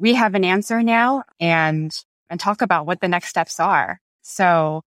 we have an answer now and talk about what the next steps are.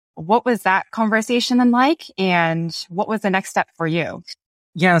 So what was that conversation like? And what was the next step for you?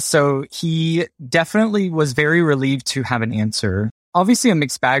 Yeah, so he definitely was very relieved to have an answer. Obviously a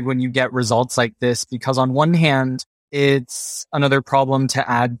mixed bag when you get results like this, because on one hand, it's another problem to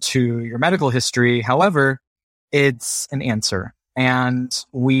add to your medical history. However, it's an answer and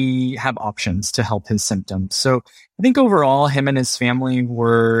we have options to help his symptoms. So I think overall, him and his family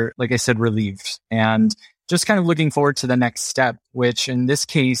were, like I said, relieved and just kind of looking forward to the next step, which in this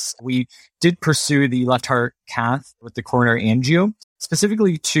case, we did pursue the left heart cath with the coronary angio,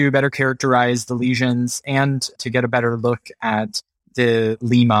 specifically to better characterize the lesions and to get a better look at the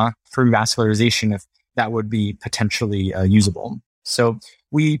lima for revascularization if that would be potentially usable. So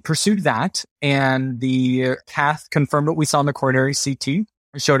we pursued that, and the cath confirmed what we saw in the coronary CT.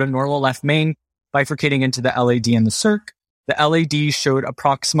 It showed a normal left main bifurcating into the LAD and the circ. The LAD showed a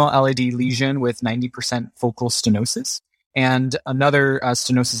proximal LAD lesion with 90% focal stenosis, and another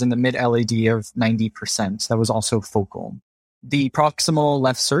stenosis in the mid-LAD of 90%. That was also focal. The proximal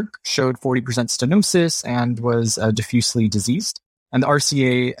left circ showed 40% stenosis and was diffusely diseased, and the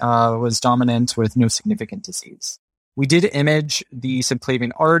RCA was dominant with no significant disease. We did image the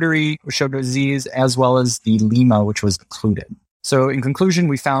subclavian artery, which showed disease, as well as the lima, which was occluded. So in conclusion,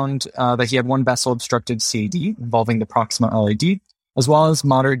 we found that he had one vessel obstructed CAD involving the proximal LAD, as well as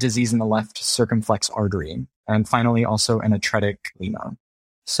moderate disease in the left circumflex artery, and finally also an atretic lima.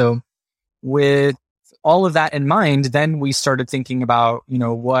 So with all of that in mind, then we started thinking about,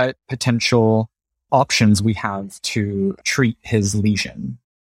 what potential options we have to treat his lesion.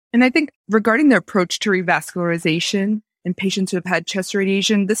 And I think regarding the approach to revascularization in patients who have had chest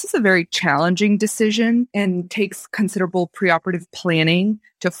radiation, this is a very challenging decision and takes considerable preoperative planning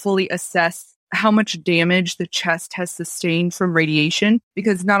to fully assess how much damage the chest has sustained from radiation,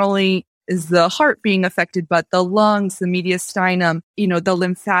 because not only is the heart being affected, but the lungs, the mediastinum, the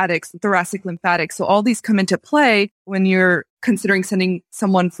lymphatics, the thoracic lymphatics. So all these come into play when you're considering sending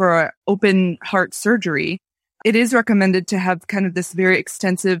someone for an open heart surgery. It is recommended to have kind of this very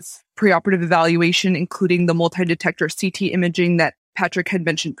extensive preoperative evaluation, including the multi-detector CT imaging that Patrick had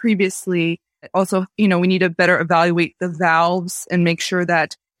mentioned previously. Also, we need to better evaluate the valves and make sure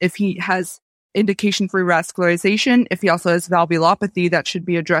that if he has indication for revascularization, if he also has valvulopathy, that should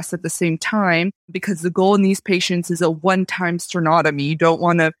be addressed at the same time, because the goal in these patients is a one-time sternotomy. You don't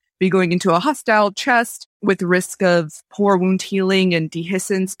want to be going into a hostile chest with risk of poor wound healing and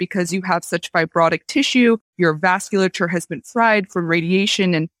dehiscence because you have such fibrotic tissue. Your vasculature has been fried from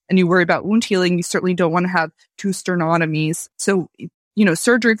radiation and you worry about wound healing. You certainly don't want to have two sternotomies. So,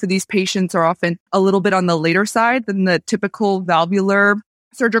 surgery for these patients are often a little bit on the later side than the typical valvular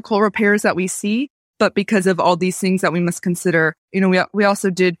surgical repairs that we see. But because of all these things that we must consider, we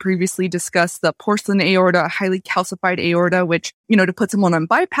also did previously discuss the porcelain aorta, highly calcified aorta, which, to put someone on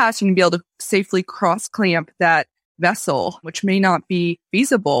bypass, you can be able to safely cross clamp that vessel, which may not be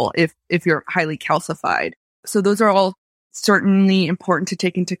feasible if you're highly calcified. So those are all certainly important to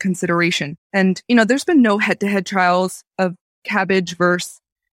take into consideration. And, there's been no head-to-head trials of CABG versus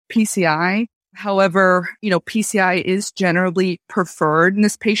PCI. However, PCI is generally preferred in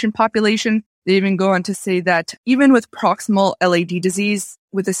this patient population. They even go on to say that even with proximal LAD disease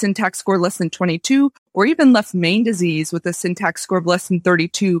with a syntax score less than 22, or even left main disease with a syntax score of less than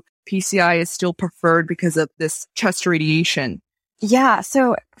 32, PCI is still preferred because of this chest radiation. Yeah.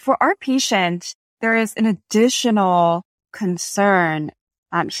 So for our patient, there is an additional concern.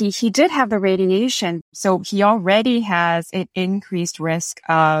 He did have the radiation, so he already has an increased risk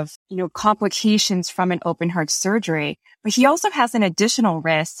of, complications from an open heart surgery, but he also has an additional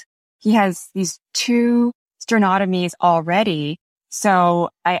risk. He has these 2 sternotomies already.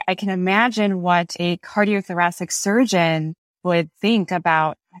 So I can imagine what a cardiothoracic surgeon would think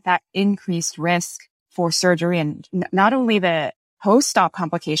about that increased risk for surgery, and not only the post-op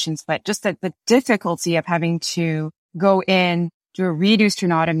complications, but just the difficulty of having to go in, do a reduced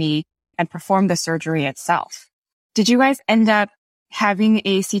sternotomy, and perform the surgery itself. Did you guys end up having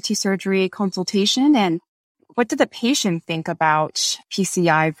a CT surgery consultation? And what did the patient think about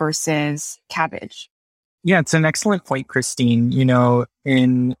PCI versus CABG? Yeah, it's an excellent point, Christine.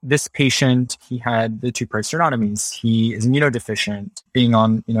 In this patient, he had the 2 prior sternotomies. He is immunodeficient, being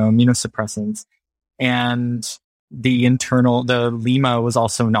on, immunosuppressants. And the lima was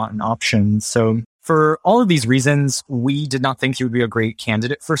also not an option. So for all of these reasons, we did not think he would be a great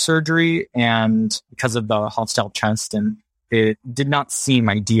candidate for surgery. And because of the hostile chest and it did not seem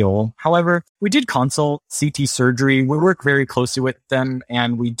ideal. However, we did consult CT surgery. We work very closely with them,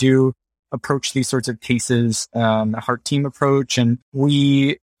 and we do approach these sorts of cases, a heart team approach, and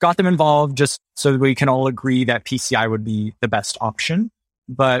we got them involved just so that we can all agree that PCI would be the best option,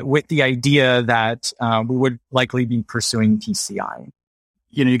 but with the idea that we would likely be pursuing PCI.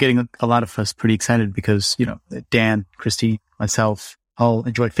 You're getting a lot of us pretty excited because, Dan, Christy, myself, all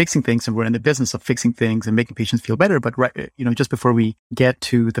enjoy fixing things, and we're in the business of fixing things and making patients feel better. But just before we get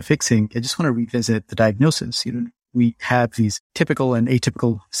to the fixing, I just want to revisit the diagnosis. We have these typical and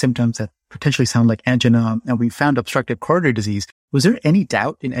atypical symptoms that potentially sound like angina, and we found obstructive coronary disease. Was there any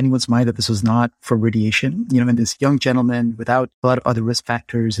doubt in anyone's mind that this was not for radiation? In this young gentleman without a lot of other risk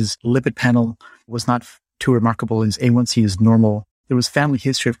factors, his lipid panel was not too remarkable. His A1C is normal. There was family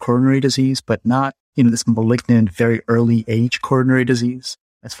history of coronary disease, but not, this malignant, very early age coronary disease.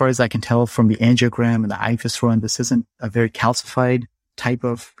 As far as I can tell from the angiogram and the IVUS run, this isn't a very calcified type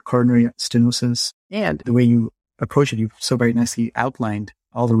of coronary stenosis. And the way you approach it, you so very nicely outlined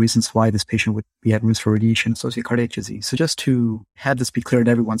all the reasons why this patient would be at risk for radiation-associated cardiac disease. So just to have this be clear in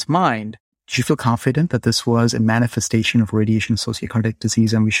everyone's mind, did you feel confident that this was a manifestation of radiation-associated cardiac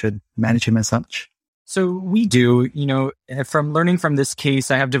disease and we should manage him as such? So we do, from learning from this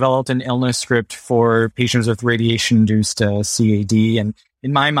case, I have developed an illness script for patients with radiation-induced CAD. And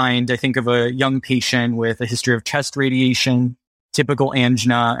in my mind, I think of a young patient with a history of chest radiation, typical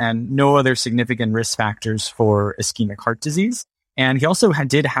angina, and no other significant risk factors for ischemic heart disease. And he also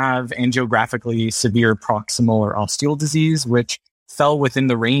did have angiographically severe proximal or osteal disease, which fell within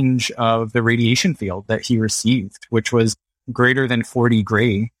the range of the radiation field that he received, which was greater than 40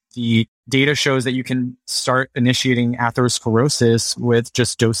 gray. The data shows that you can start initiating atherosclerosis with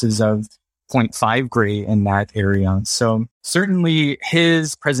just doses of 0.5 gray in that area. So certainly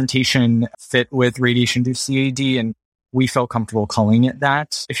his presentation fit with radiation-induced CAD, and we felt comfortable calling it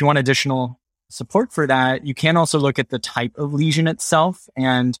that. If you want additional support for that, you can also look at the type of lesion itself.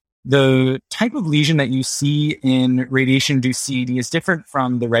 And the type of lesion that you see in radiation-induced CAD is different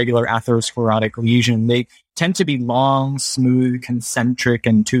from the regular atherosclerotic lesion. They tend to be long, smooth, concentric,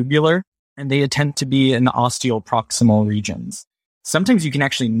 and tubular, and they tend to be in the osteal proximal regions. Sometimes you can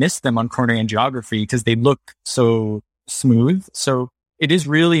actually miss them on coronary angiography because they look so smooth. So it is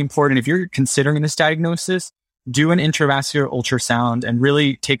really important, if you're considering this diagnosis, do an intravascular ultrasound and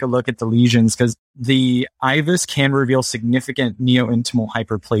really take a look at the lesions, because the IVUS can reveal significant neointimal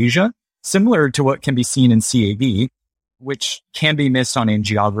hyperplasia, similar to what can be seen in CAD, which can be missed on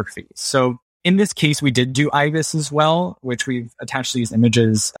angiography. So in this case, we did do IVUS as well, which we've attached these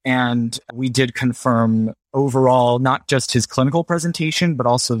images, and we did confirm overall, not just his clinical presentation, but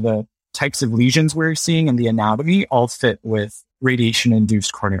also the types of lesions we're seeing and the anatomy all fit with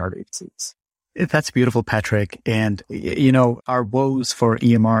radiation-induced coronary artery disease. That's beautiful, Patrick. And, our woes for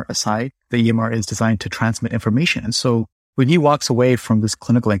EMR aside, the EMR is designed to transmit information. And so when he walks away from this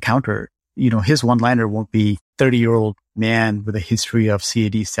clinical encounter, his one-liner won't be 30-year-old man with a history of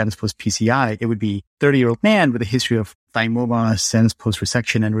CAD status post PCI. It would be 30-year-old man with a history of thymoma, status post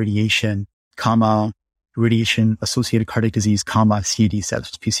resection and radiation, radiation-associated cardiac disease, CAD status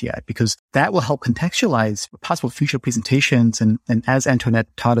post PCI, because that will help contextualize possible future presentations. And as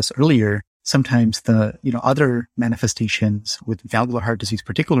Antoinette taught us earlier, sometimes the, other manifestations with valvular heart disease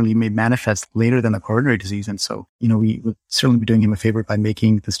particularly may manifest later than the coronary disease. And so, we would certainly be doing him a favor by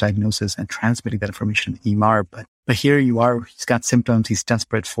making this diagnosis and transmitting that information to EMR. But here you are, he's got symptoms, he's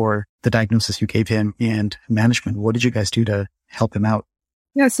desperate for the diagnosis you gave him and management. What did you guys do to help him out?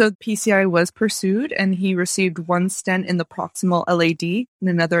 Yeah, so PCI was pursued and he received one stent in the proximal LAD and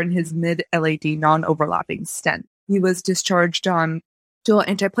another in his mid-LAD non-overlapping stent. He was discharged on dual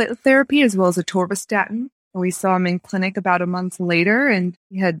antiplatelet therapy as well as atorvastatin. And we saw him in clinic about a month later, and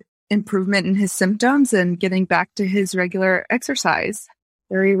he had improvement in his symptoms and getting back to his regular exercise.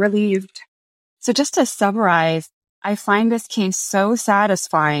 Very relieved. So just to summarize, I find this case so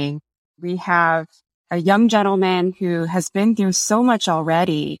satisfying. We have a young gentleman who has been through so much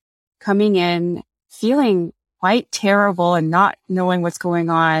already, coming in feeling quite terrible and not knowing what's going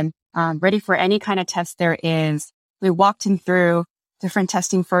on, ready for any kind of test there is. We walked him through different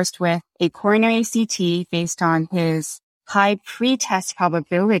testing, first with a coronary CT based on his high pre-test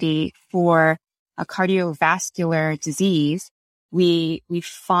probability for a cardiovascular disease. We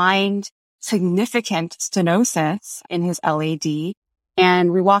find significant stenosis in his LAD,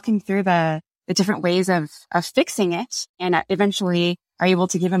 and we walk him through the different ways of fixing it, and eventually are able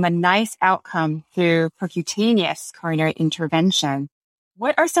to give him a nice outcome through percutaneous coronary intervention.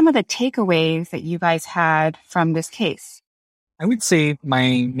 What are some of the takeaways that you guys had from this case? I would say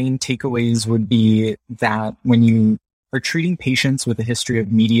my main takeaways would be that when you are treating patients with a history of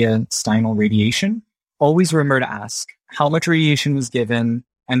mediastinal radiation, always remember to ask how much radiation was given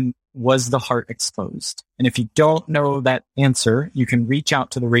and was the heart exposed? And if you don't know that answer, you can reach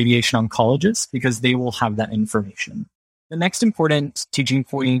out to the radiation oncologist because they will have that information. The next important teaching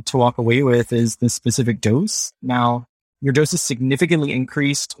point to walk away with is the specific dose. Now, your dose is significantly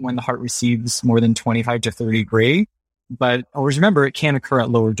increased when the heart receives more than 25 to 30 gray, but always remember it can occur at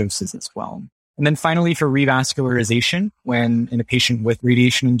lower doses as well. And then finally, for revascularization, when in a patient with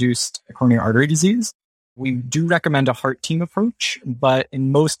radiation-induced coronary artery disease, we do recommend a heart team approach, but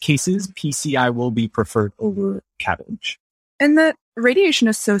in most cases, PCI will be preferred over CABG. And that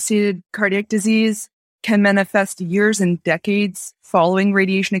radiation-associated cardiac disease can manifest years and decades following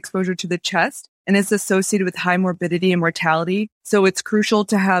radiation exposure to the chest and is associated with high morbidity and mortality. So it's crucial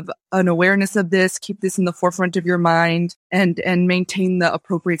to have an awareness of this, keep this in the forefront of your mind, and maintain the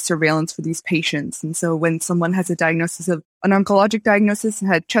appropriate surveillance for these patients. And so when someone has a diagnosis of an oncologic diagnosis and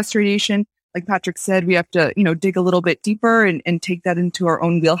had chest radiation, like Patrick said, we have to, dig a little bit deeper and take that into our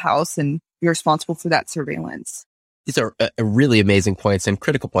own wheelhouse and be responsible for that surveillance. These are really amazing points and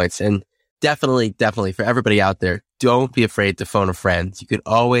critical points. And definitely for everybody out there, don't be afraid to phone a friend. You could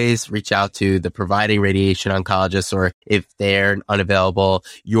always reach out to the providing radiation oncologist, or if they're unavailable,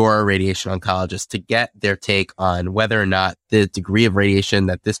 your radiation oncologist, to get their take on whether or not the degree of radiation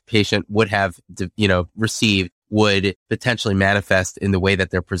that this patient would have, received would potentially manifest in the way that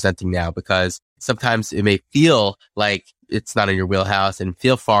they're presenting now, because sometimes it may feel like it's not in your wheelhouse and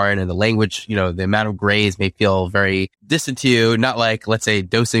feel foreign, and the language, the amount of grays may feel very distant to you, not like, let's say,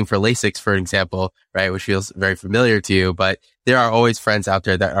 dosing for Lasix, for example, right, which feels very familiar to you, but there are always friends out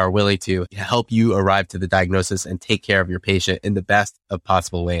there that are willing to help you arrive to the diagnosis and take care of your patient in the best of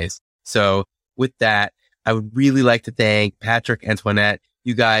possible ways. So with that, I would really like to thank Patrick, Antoinette.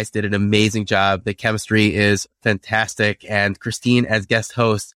 You guys did an amazing job. The chemistry is fantastic. And Christine, as guest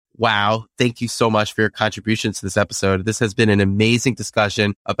host, wow, thank you so much for your contributions to this episode. This has been an amazing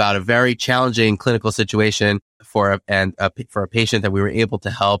discussion about a very challenging clinical situation for a patient that we were able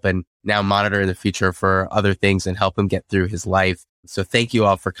to help and now monitor in the future for other things and help him get through his life. So thank you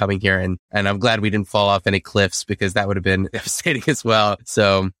all for coming here. And I'm glad we didn't fall off any cliffs, because that would have been devastating as well.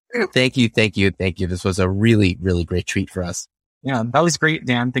 So thank you. This was a really, really great treat for us. Yeah, that was great,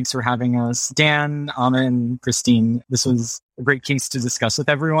 Dan. Thanks for having us. Dan, Amit, and Christine, this was a great case to discuss with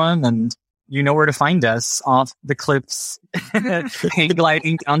everyone. And you know where to find us, off the cliffs, hang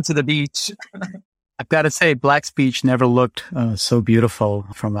gliding down to the beach. I've got to say, Black's Beach never looked so beautiful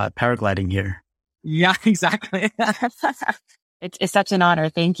from paragliding here. Yeah, exactly. It's such an honor.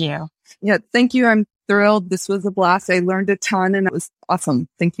 Thank you. Yeah, thank you. I'm thrilled. This was a blast. I learned a ton and it was awesome.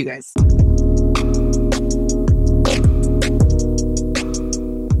 Thank you, guys.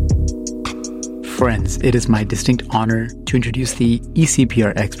 Friends, it is my distinct honor to introduce the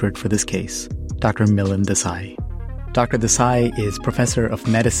ECPR expert for this case, Dr. Milind Desai. Dr. Desai is professor of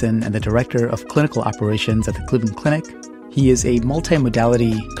medicine and the director of clinical operations at the Cleveland Clinic. He is a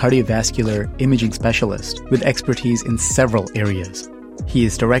multimodality cardiovascular imaging specialist with expertise in several areas. He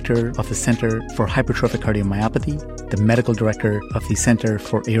is director of the Center for Hypertrophic Cardiomyopathy, the medical director of the Center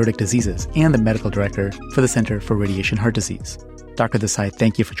for Aortic Diseases, and the medical director for the Center for Radiation Heart Disease. Dr. Desai,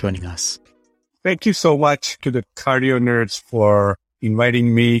 thank you for joining us. Thank you so much to the Cardio Nerds for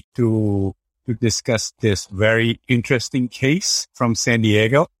inviting me to discuss this very interesting case from San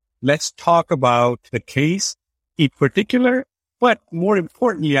Diego. Let's talk about the case in particular, but more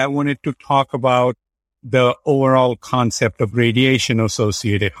importantly, I wanted to talk about the overall concept of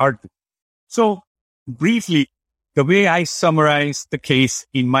radiation-associated heart disease. So briefly, the way I summarize the case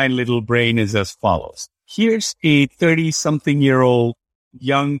in my little brain is as follows. Here's a 30-something-year-old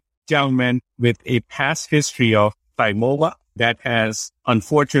young gentleman with a past history of thymoma that has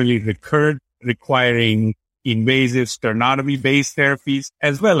unfortunately recurred, requiring invasive sternotomy-based therapies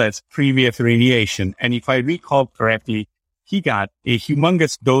as well as previous radiation. And if I recall correctly, he got a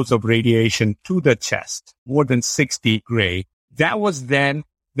humongous dose of radiation to the chest, more than 60 gray. That was then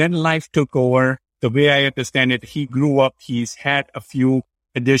life took over. The way I understand it, he grew up, he's had a few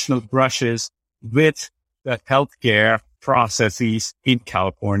additional brushes with the healthcare processes in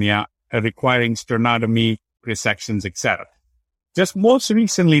California, requiring sternotomy, resections, etc. Just most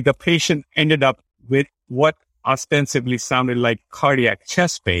recently, the patient ended up with what ostensibly sounded like cardiac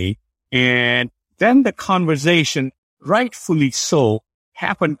chest pain. And then the conversation, rightfully so,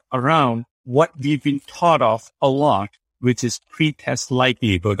 happened around what we've been taught of a lot, which is pretest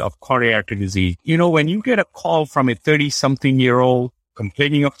likelihood of coronary artery disease. When you get a call from a 30-something-year-old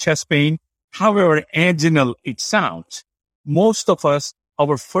complaining of chest pain, however anginal it sounds, most of us,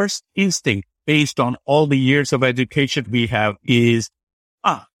 our first instinct based on all the years of education we have is,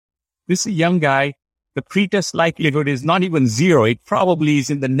 this is a young guy. The pretest likelihood is not even zero. It probably is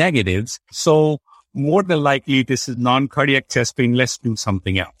in the negatives. So more than likely, this is non-cardiac chest pain. Let's do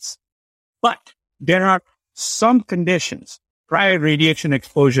something else. But there are some conditions, prior radiation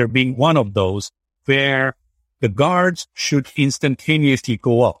exposure being one of those, where the guards should instantaneously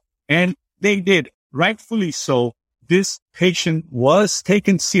go up. And they did, rightfully so. This patient was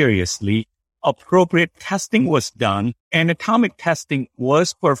taken seriously. Appropriate testing was done. Anatomic testing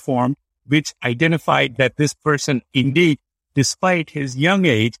was performed, which identified that this person indeed, despite his young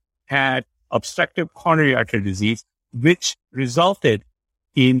age, had obstructive coronary artery disease, which resulted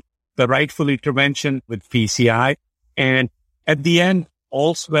in the rightful intervention with PCI. And at the end,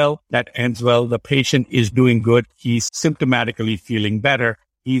 all's well that ends well. The patient is doing good. He's symptomatically feeling better.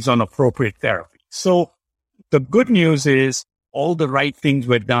 He's on appropriate therapy. So the good news is all the right things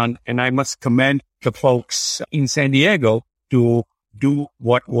were done. And I must commend the folks in San Diego to do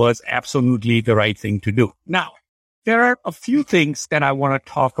what was absolutely the right thing to do. Now, there are a few things that I want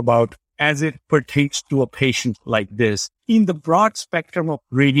to talk about as it pertains to a patient like this in the broad spectrum of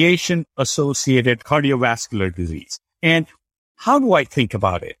radiation-associated cardiovascular disease. And how do I think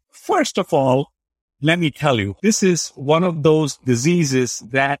about it? First of all, let me tell you, this is one of those diseases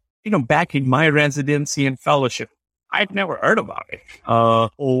that, back in my residency and fellowship, I'd never heard about it.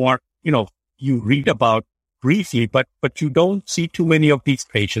 You read about briefly, but you don't see too many of these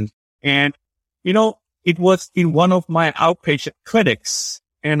patients. And, it was in one of my outpatient clinics,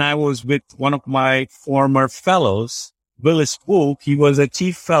 and I was with one of my former fellows, Willis Wu. He was a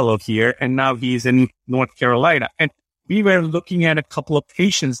chief fellow here, and now he's in North Carolina. And we were looking at a couple of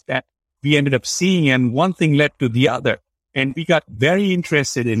patients that we ended up seeing, and one thing led to the other. And we got very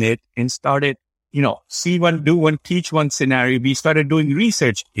interested in it and started, see one, do one, teach one scenario. We started doing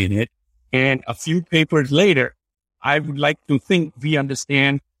research in it. And a few papers later, I would like to think we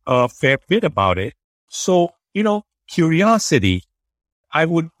understand a fair bit about it. So, curiosity, I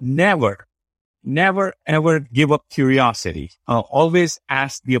would never, ever give up curiosity. Always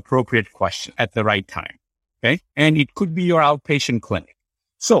ask the appropriate question at the right time. Okay. And it could be your outpatient clinic.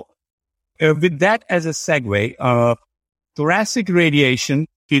 So with that as a segue, thoracic radiation,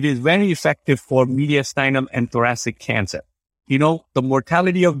 it is very effective for mediastinal and thoracic cancer. The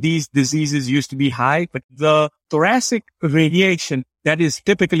mortality of these diseases used to be high, but the thoracic radiation that is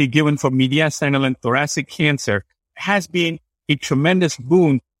typically given for mediastinal and thoracic cancer has been a tremendous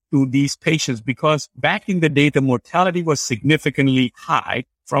boon to these patients because back in the day, the mortality was significantly high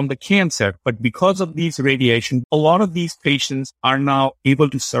from the cancer. But because of these radiation, a lot of these patients are now able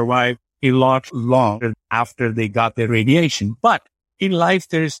to survive a lot longer after they got their radiation. But in life,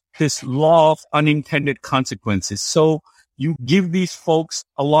 there's this law of unintended consequences. So you give these folks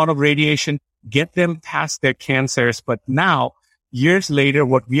a lot of radiation, get them past their cancers. But now, years later,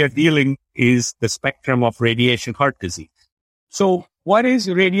 what we are dealing is the spectrum of radiation heart disease. So what is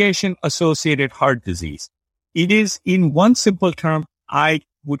radiation-associated heart disease? It is, in one simple term, I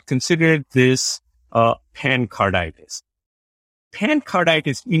would consider this pancarditis.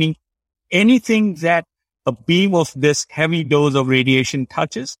 Pancarditis meaning anything that a beam of this heavy dose of radiation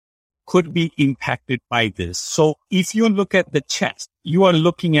touches could be impacted by this. So if you look at the chest, you are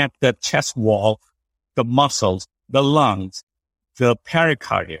looking at the chest wall, the muscles, the lungs, the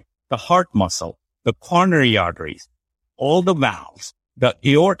pericardium, the heart muscle, the coronary arteries, all the valves, the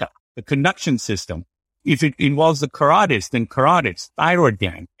aorta, the conduction system. If it involves the carotids, then carotids, thyroid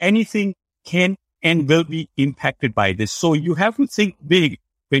gland, anything can and will be impacted by this. So you have to think big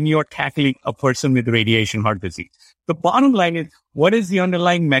when you're tackling a person with radiation heart disease. The bottom line is, what is the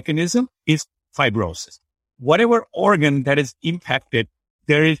underlying mechanism is fibrosis. Whatever organ that is impacted,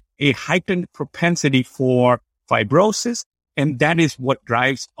 there is a heightened propensity for fibrosis, and that is what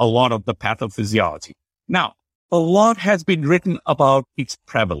drives a lot of the pathophysiology. Now, a lot has been written about its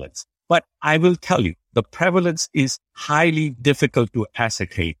prevalence, but I will tell you, the prevalence is highly difficult to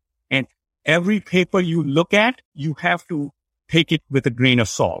ascertain. And every paper you look at, you have to take it with a grain of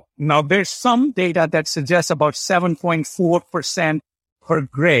salt. Now, there's some data that suggests about 7.4% per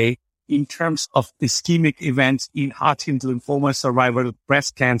gray in terms of ischemic events in Hodgkin's lymphoma survivor,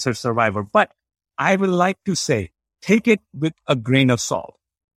 breast cancer survivor. But I would like to say, take it with a grain of salt.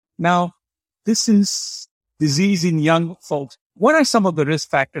 Now, this is disease in young folks. What are some of the risk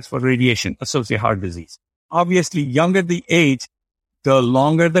factors for radiation-associated heart disease? Obviously, younger the age, the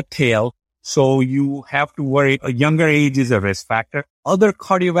longer the tail. So you have to worry. A younger age is a risk factor. Other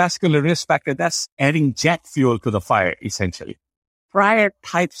cardiovascular risk factor, that's adding jet fuel to the fire, essentially. Prior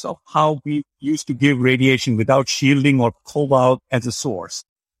types of how we used to give radiation without shielding or cobalt as a source.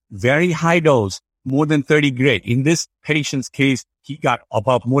 very high dose, more than 30 gray. In this patient's case, he got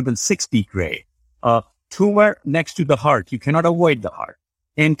above more than 60 gray. Tumor next to the heart. You cannot avoid the heart.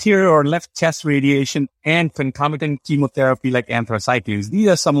 Anterior or left chest radiation and concomitant chemotherapy like anthracyclines. These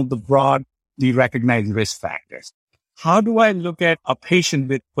are some of the broadly recognized risk factors. How do I look at a patient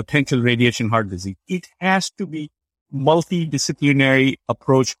with potential radiation heart disease? It has to be multidisciplinary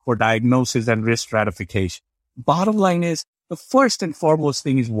approach for diagnosis and risk stratification. Bottom line is, the first and foremost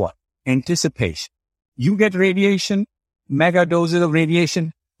thing is what? Anticipation. You get radiation, mega doses of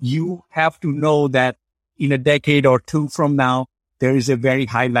radiation, you have to know that in a decade or two from now, there is a very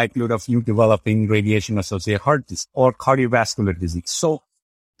high likelihood of you developing radiation-associated heart disease or cardiovascular disease. So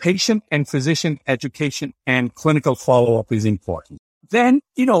patient and physician education and clinical follow-up is important. Then,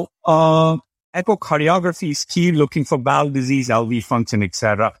 echocardiography is key, looking for valve disease, LV function,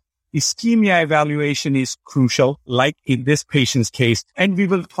 etc. Ischemia evaluation is crucial, like in this patient's case, and we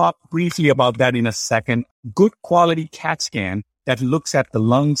will talk briefly about that in a second. Good quality CAT scan that looks at the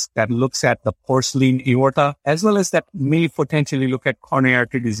lungs, that looks at the porcelain aorta, as well as that may potentially look at coronary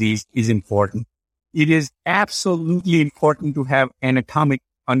artery disease is important. It is absolutely important to have anatomic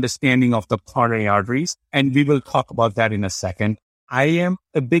understanding of the coronary arteries, and we will talk about that in a second. I am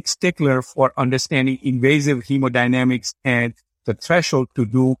a big stickler for understanding invasive hemodynamics and the threshold to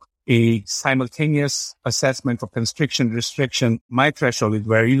do a simultaneous assessment for constriction restriction. My threshold is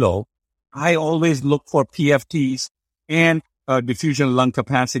very low. I always look for PFTs and diffusion lung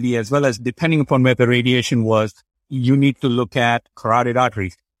capacity, as well as, depending upon where the radiation was, you need to look at carotid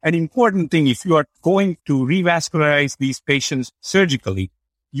arteries. An important thing, if you are going to revascularize these patients surgically,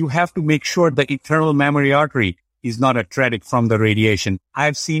 you have to make sure the internal mammary artery is not atretic from the radiation.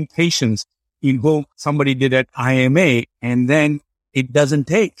 I've seen patients in whom somebody did an IMA and then it doesn't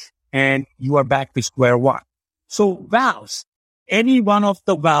take, and you are back to square one. So valves, any one of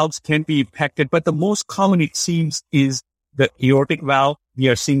the valves can be impacted, but the most common, it seems, is the aortic valve. We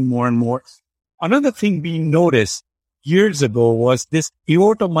are seeing more and more. Another thing we noticed years ago was this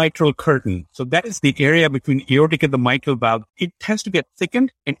aortomitral curtain. So that is the area between aortic and the mitral valve. It tends to get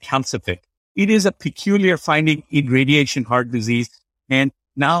thickened and calcified. It is a peculiar finding in radiation heart disease. And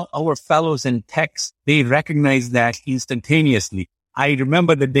now our fellows and techs, they recognize that instantaneously. I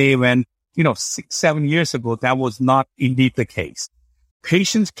remember the day when, 6-7 years ago, that was not indeed the case.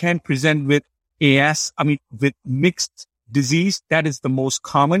 Patients can present with with mixed disease. That is the most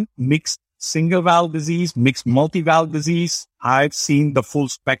common, mixed single valve disease, mixed multi-valve disease. I've seen the full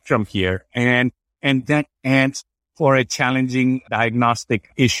spectrum here, and that adds for a challenging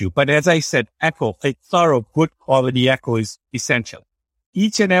diagnostic issue. But as I said, echo, a thorough, good quality echo is essential.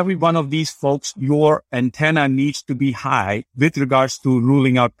 Each and every one of these folks, your antenna needs to be high with regards to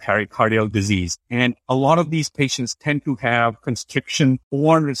ruling out pericardial disease. And a lot of these patients tend to have constriction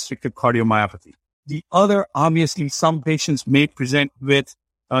or restrictive cardiomyopathy. The other, obviously, some patients may present with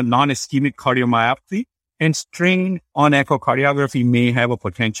a non-ischemic cardiomyopathy, and strain on echocardiography may have a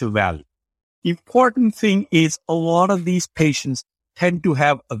potential value. Important thing is a lot of these patients tend to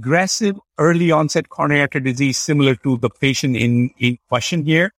have aggressive early onset coronary artery disease, similar to the patient in question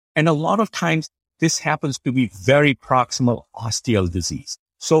here. And a lot of times this happens to be very proximal ostial disease.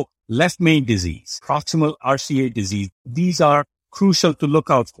 So left main disease, proximal RCA disease, these are crucial to look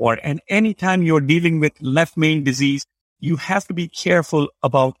out for. And anytime you're dealing with left main disease, you have to be careful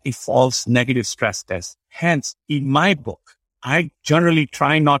about a false negative stress test. Hence, in my book, I generally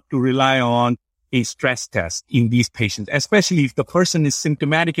try not to rely on a stress test in these patients, especially if the person is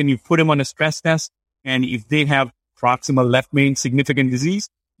symptomatic and you put them on a stress test. And if they have proximal left main significant disease,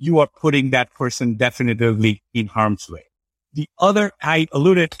 you are putting that person definitively in harm's way. The other I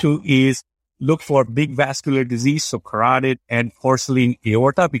alluded to is look for big vascular disease, so carotid and porcelain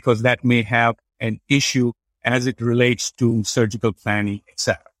aorta, because that may have an issue as it relates to surgical planning,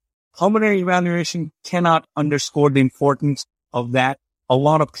 etc. Pulmonary evaluation cannot underscore the importance of that. A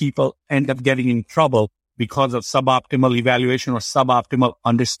lot of people end up getting in trouble because of suboptimal evaluation or suboptimal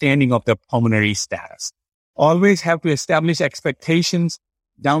understanding of their pulmonary status. Always have to establish expectations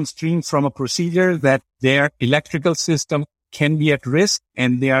downstream from a procedure that their electrical system can be at risk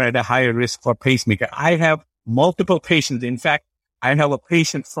and they are at a higher risk for pacemaker. I have multiple patients. In fact, I have a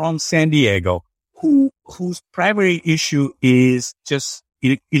patient from San Diego whose primary issue is just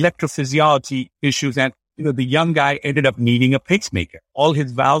electrophysiology issues, and the young guy ended up needing a pacemaker. All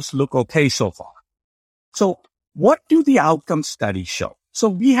his valves look okay so far. So what do the outcome studies show? So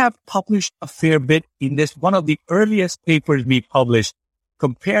we have published a fair bit in this. One of the earliest papers we published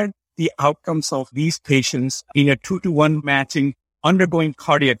compared the outcomes of these patients in a 2-to-1 matching undergoing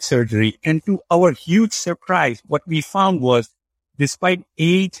cardiac surgery. And to our huge surprise, what we found was despite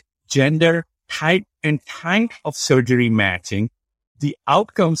age, gender, type, and time of surgery matching, the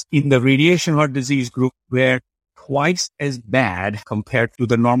outcomes in the radiation heart disease group were twice as bad compared to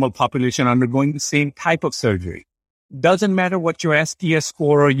the normal population undergoing the same type of surgery. Doesn't matter what your STS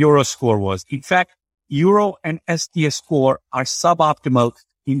score or Euro score was. In fact, Euro and STS score are suboptimal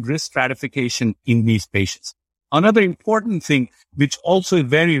in risk stratification in these patients. Another important thing, which also is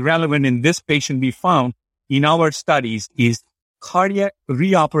very relevant in this patient we found in our studies, is cardiac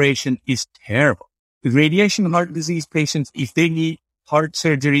reoperation is terrible. The radiation heart disease patients, if they need heart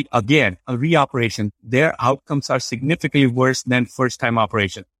surgery again, a reoperation, their outcomes are significantly worse than first-time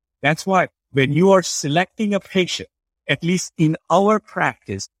operation. That's why when you are selecting a patient, at least in our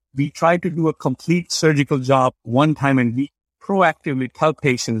practice, we try to do a complete surgical job one time, and we proactively tell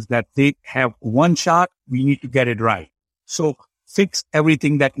patients that they have one shot, we need to get it right. So fix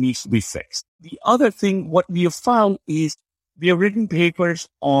everything that needs to be fixed. The other thing, what we have found is we have written papers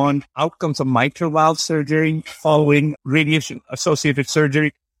on outcomes of mitral valve surgery following radiation-associated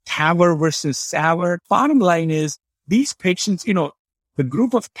surgery, TAVR versus SAVR. Bottom line is these patients, the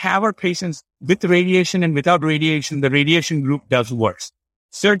group of TAVR patients with radiation and without radiation, the radiation group does worse.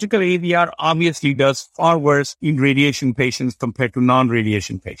 Surgical AVR obviously does far worse in radiation patients compared to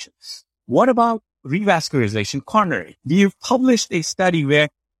non-radiation patients. What about revascularization coronary? We have published a study where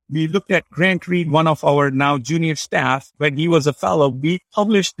we looked at Grant Reed, one of our now junior staff, when he was a fellow. We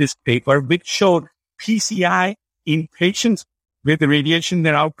published this paper which showed PCI in patients with radiation.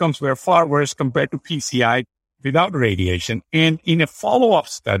 Their outcomes were far worse compared to PCI without radiation. And in a follow-up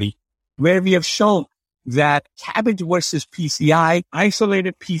study where we have shown that CABG versus PCI,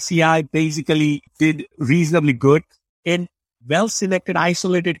 isolated PCI basically did reasonably good. In well-selected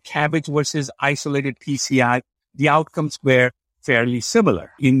isolated CABG versus isolated PCI, the outcomes were fairly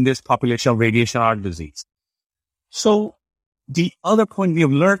similar in this population of radiation heart disease. So the other point we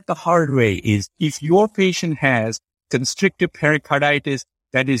have learned the hard way is if your patient has constrictive pericarditis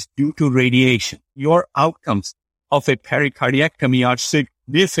that is due to radiation, your outcomes of a pericardiectomy are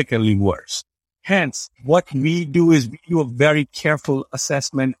significantly worse. Hence, what we do is we do a very careful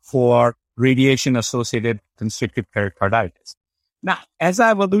assessment for radiation-associated constrictive pericarditis. Now, as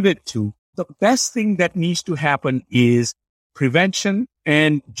I've alluded to, the best thing that needs to happen is prevention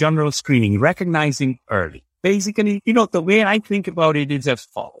and general screening, recognizing early. Basically, the way I think about it is as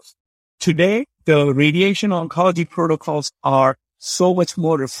follows. Today, the radiation oncology protocols are so much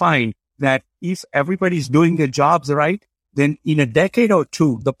more refined that if everybody's doing their jobs right, then in a decade or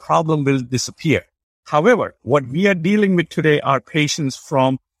two, the problem will disappear. However, what we are dealing with today are patients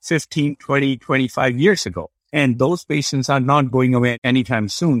from 15, 20, 25 years ago, and those patients are not going away anytime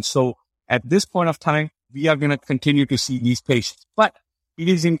soon. So at this point of time, we are going to continue to see these patients. But it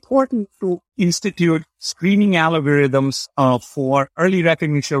is important to institute screening algorithms for early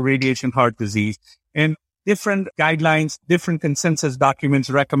recognition of radiation heart disease. And different guidelines, different consensus documents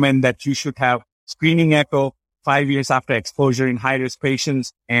recommend that you should have screening echo 5 years after exposure in high-risk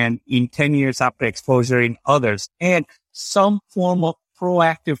patients and in 10 years after exposure in others. And some form of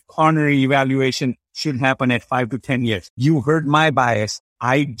proactive coronary evaluation should happen at 5 to 10 years. You heard my bias.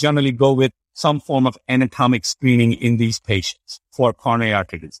 I generally go with some form of anatomic screening in these patients for coronary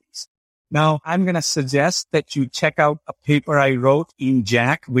artery disease. Now, I'm going to suggest that you check out a paper I wrote in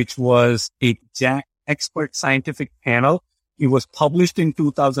JACC, which was a JACC expert scientific panel. It was published in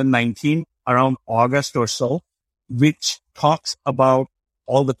 2019, around August or so, which talks about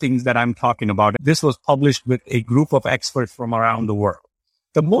all the things that I'm talking about. This was published with a group of experts from around the world.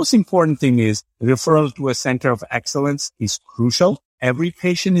 The most important thing is referral to a center of excellence is crucial. Every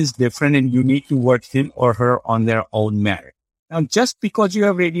patient is different and you need to work him or her on their own merit. Now, just because you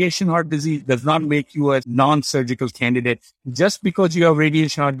have radiation heart disease does not make you a non-surgical candidate. Just because you have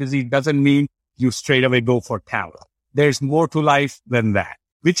radiation heart disease doesn't mean you straight away go for TAVR. There's more to life than that,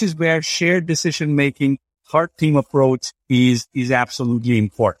 which is where shared decision-making, heart team approach is absolutely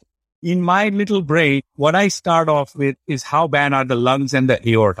important. In my little brain, what I start off with is how bad are the lungs and the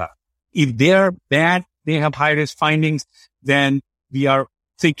aorta. If they're bad, they have high-risk findings, then we are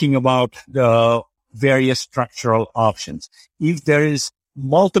thinking about the various structural options. If there is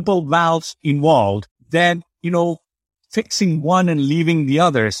multiple valves involved, then, fixing one and leaving the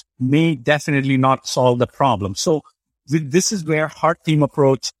others may definitely not solve the problem. So this is where heart team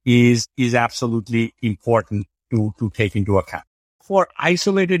approach is absolutely important to take into account. For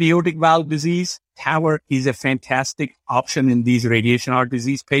isolated aortic valve disease, TAVR is a fantastic option in these radiation heart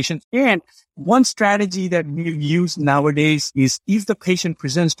disease patients. And one strategy that we use nowadays is if the patient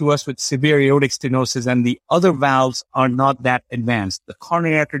presents to us with severe aortic stenosis and the other valves are not that advanced, the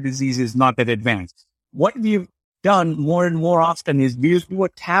coronary artery disease is not that advanced, what we've done more and more often is we'll do a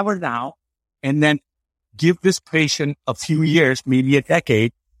TAVR now and then give this patient a few years, maybe a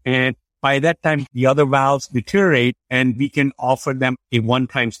decade. And by that time, the other valves deteriorate and we can offer them a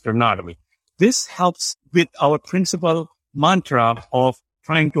one-time sternotomy. This helps with our principal mantra of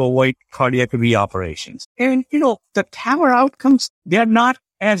trying to avoid cardiac reoperations. And, the TAVR outcomes, they're not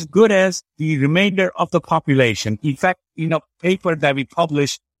as good as the remainder of the population. In fact, in a paper that we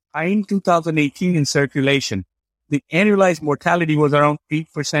published in 2018 in Circulation, the annualized mortality was around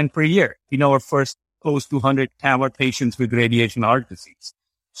 8% per year in our first close to 100 TAVR patients with radiation heart disease.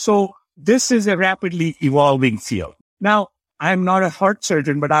 So this is a rapidly evolving field. Now, I'm not a heart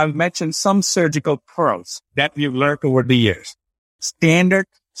surgeon, but I've mentioned some surgical pearls that we've learned over the years. Standard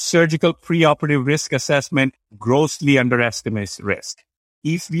surgical preoperative risk assessment grossly underestimates risk.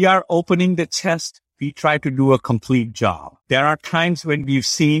 If we are opening the chest, we try to do a complete job. There are times when we've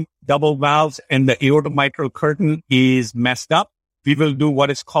seen double valves and the aortomitral curtain is messed up. We will do what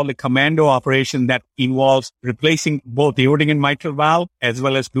is called a commando operation that involves replacing both the aortic and mitral valve as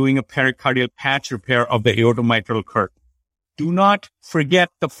well as doing a pericardial patch repair of the aortomitral curtain. Do not forget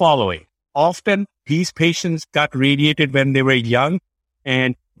the following. Often these patients got radiated when they were young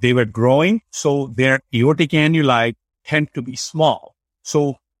and they were growing, so their aortic annuli tend to be small.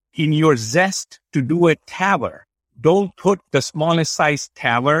 So in your zest to do a TAVR, don't put the smallest size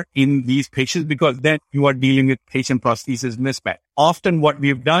TAVR in these patients because then you are dealing with patient prosthesis mismatch. Often what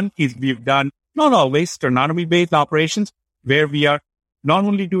we've done is not always sternotomy-based operations where we are not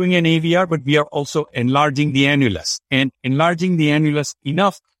only doing an AVR, but we are also enlarging the annulus and enlarging the annulus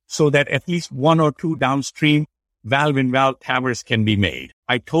enough so that at least one or two downstream valve-in-valve TAVRs can be made.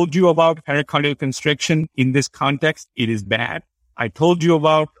 I told you about pericardial constriction. In this context, it is bad. I told you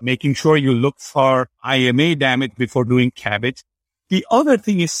about making sure you look for IMA damage before doing CABG. The other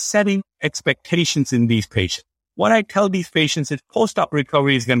thing is setting expectations in these patients. What I tell these patients is post-op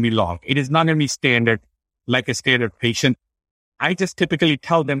recovery is going to be long. It is not going to be standard like a standard patient. I just typically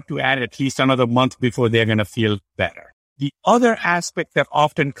tell them to add at least another month before they're going to feel better. The other aspect that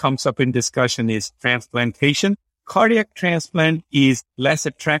often comes up in discussion is transplantation. Cardiac transplant is less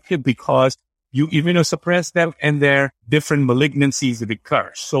attractive because you immunosuppress them and their different malignancies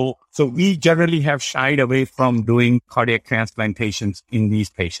recur. So we generally have shied away from doing cardiac transplantations in these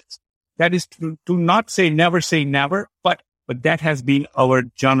patients. That is to not say never, but that has been our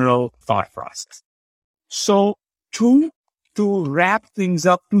general thought process. So to wrap things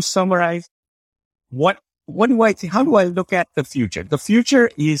up, to summarize, what do I think? How do I look at the future? The future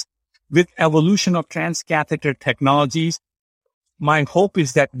is with evolution of transcatheter technologies. My hope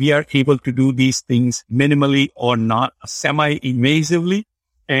is that we are able to do these things minimally or not semi-invasively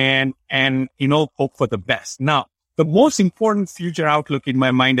and hope for the best. Now, the most important future outlook in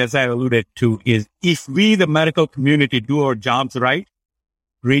my mind, as I alluded to, is if we, the medical community, do our jobs right,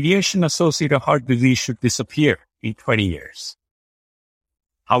 radiation-associated heart disease should disappear in 20 years.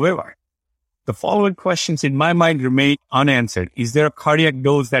 However, the following questions in my mind remain unanswered. Is there a cardiac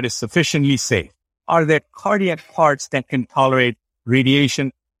dose that is sufficiently safe? Are there cardiac parts that can tolerate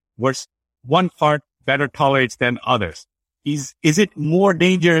radiation whereas one part better tolerates than others? Is it more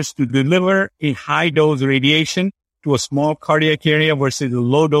dangerous to deliver a high dose radiation to a small cardiac area versus a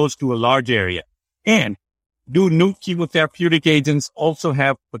low dose to a large area? And do new chemotherapeutic agents also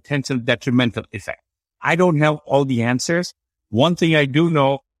have potential detrimental effect? I don't have all the answers. One thing I do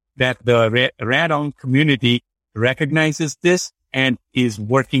know that the radon community recognizes this and is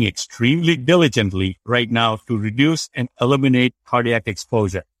working extremely diligently right now to reduce and eliminate cardiac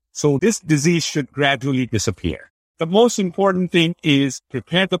exposure. So this disease should gradually disappear. The most important thing is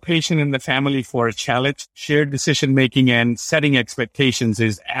prepare the patient and the family for a challenge. Shared decision-making and setting expectations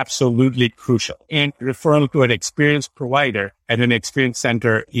is absolutely crucial. And referral to an experienced provider at an experienced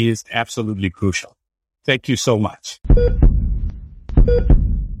center is absolutely crucial. Thank you so much.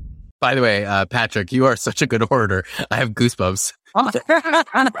 By the way, Patrick, you are such a good orator. I have goosebumps. I've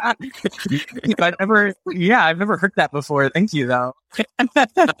never heard that before. Thank you, though.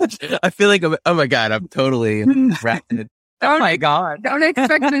 I feel like, oh my God, I'm totally wrapped in it. Oh my God. Don't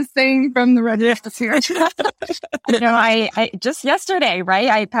expect this thing from the registers here. I just yesterday,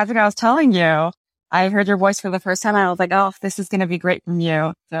 right? Patrick, I was telling you, I heard your voice for the first time. And I was like, oh, this is going to be great from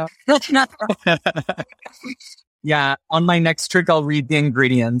you. So yeah, on my next trick, I'll read the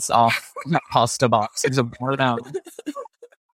ingredients off that pasta box. It's a more down.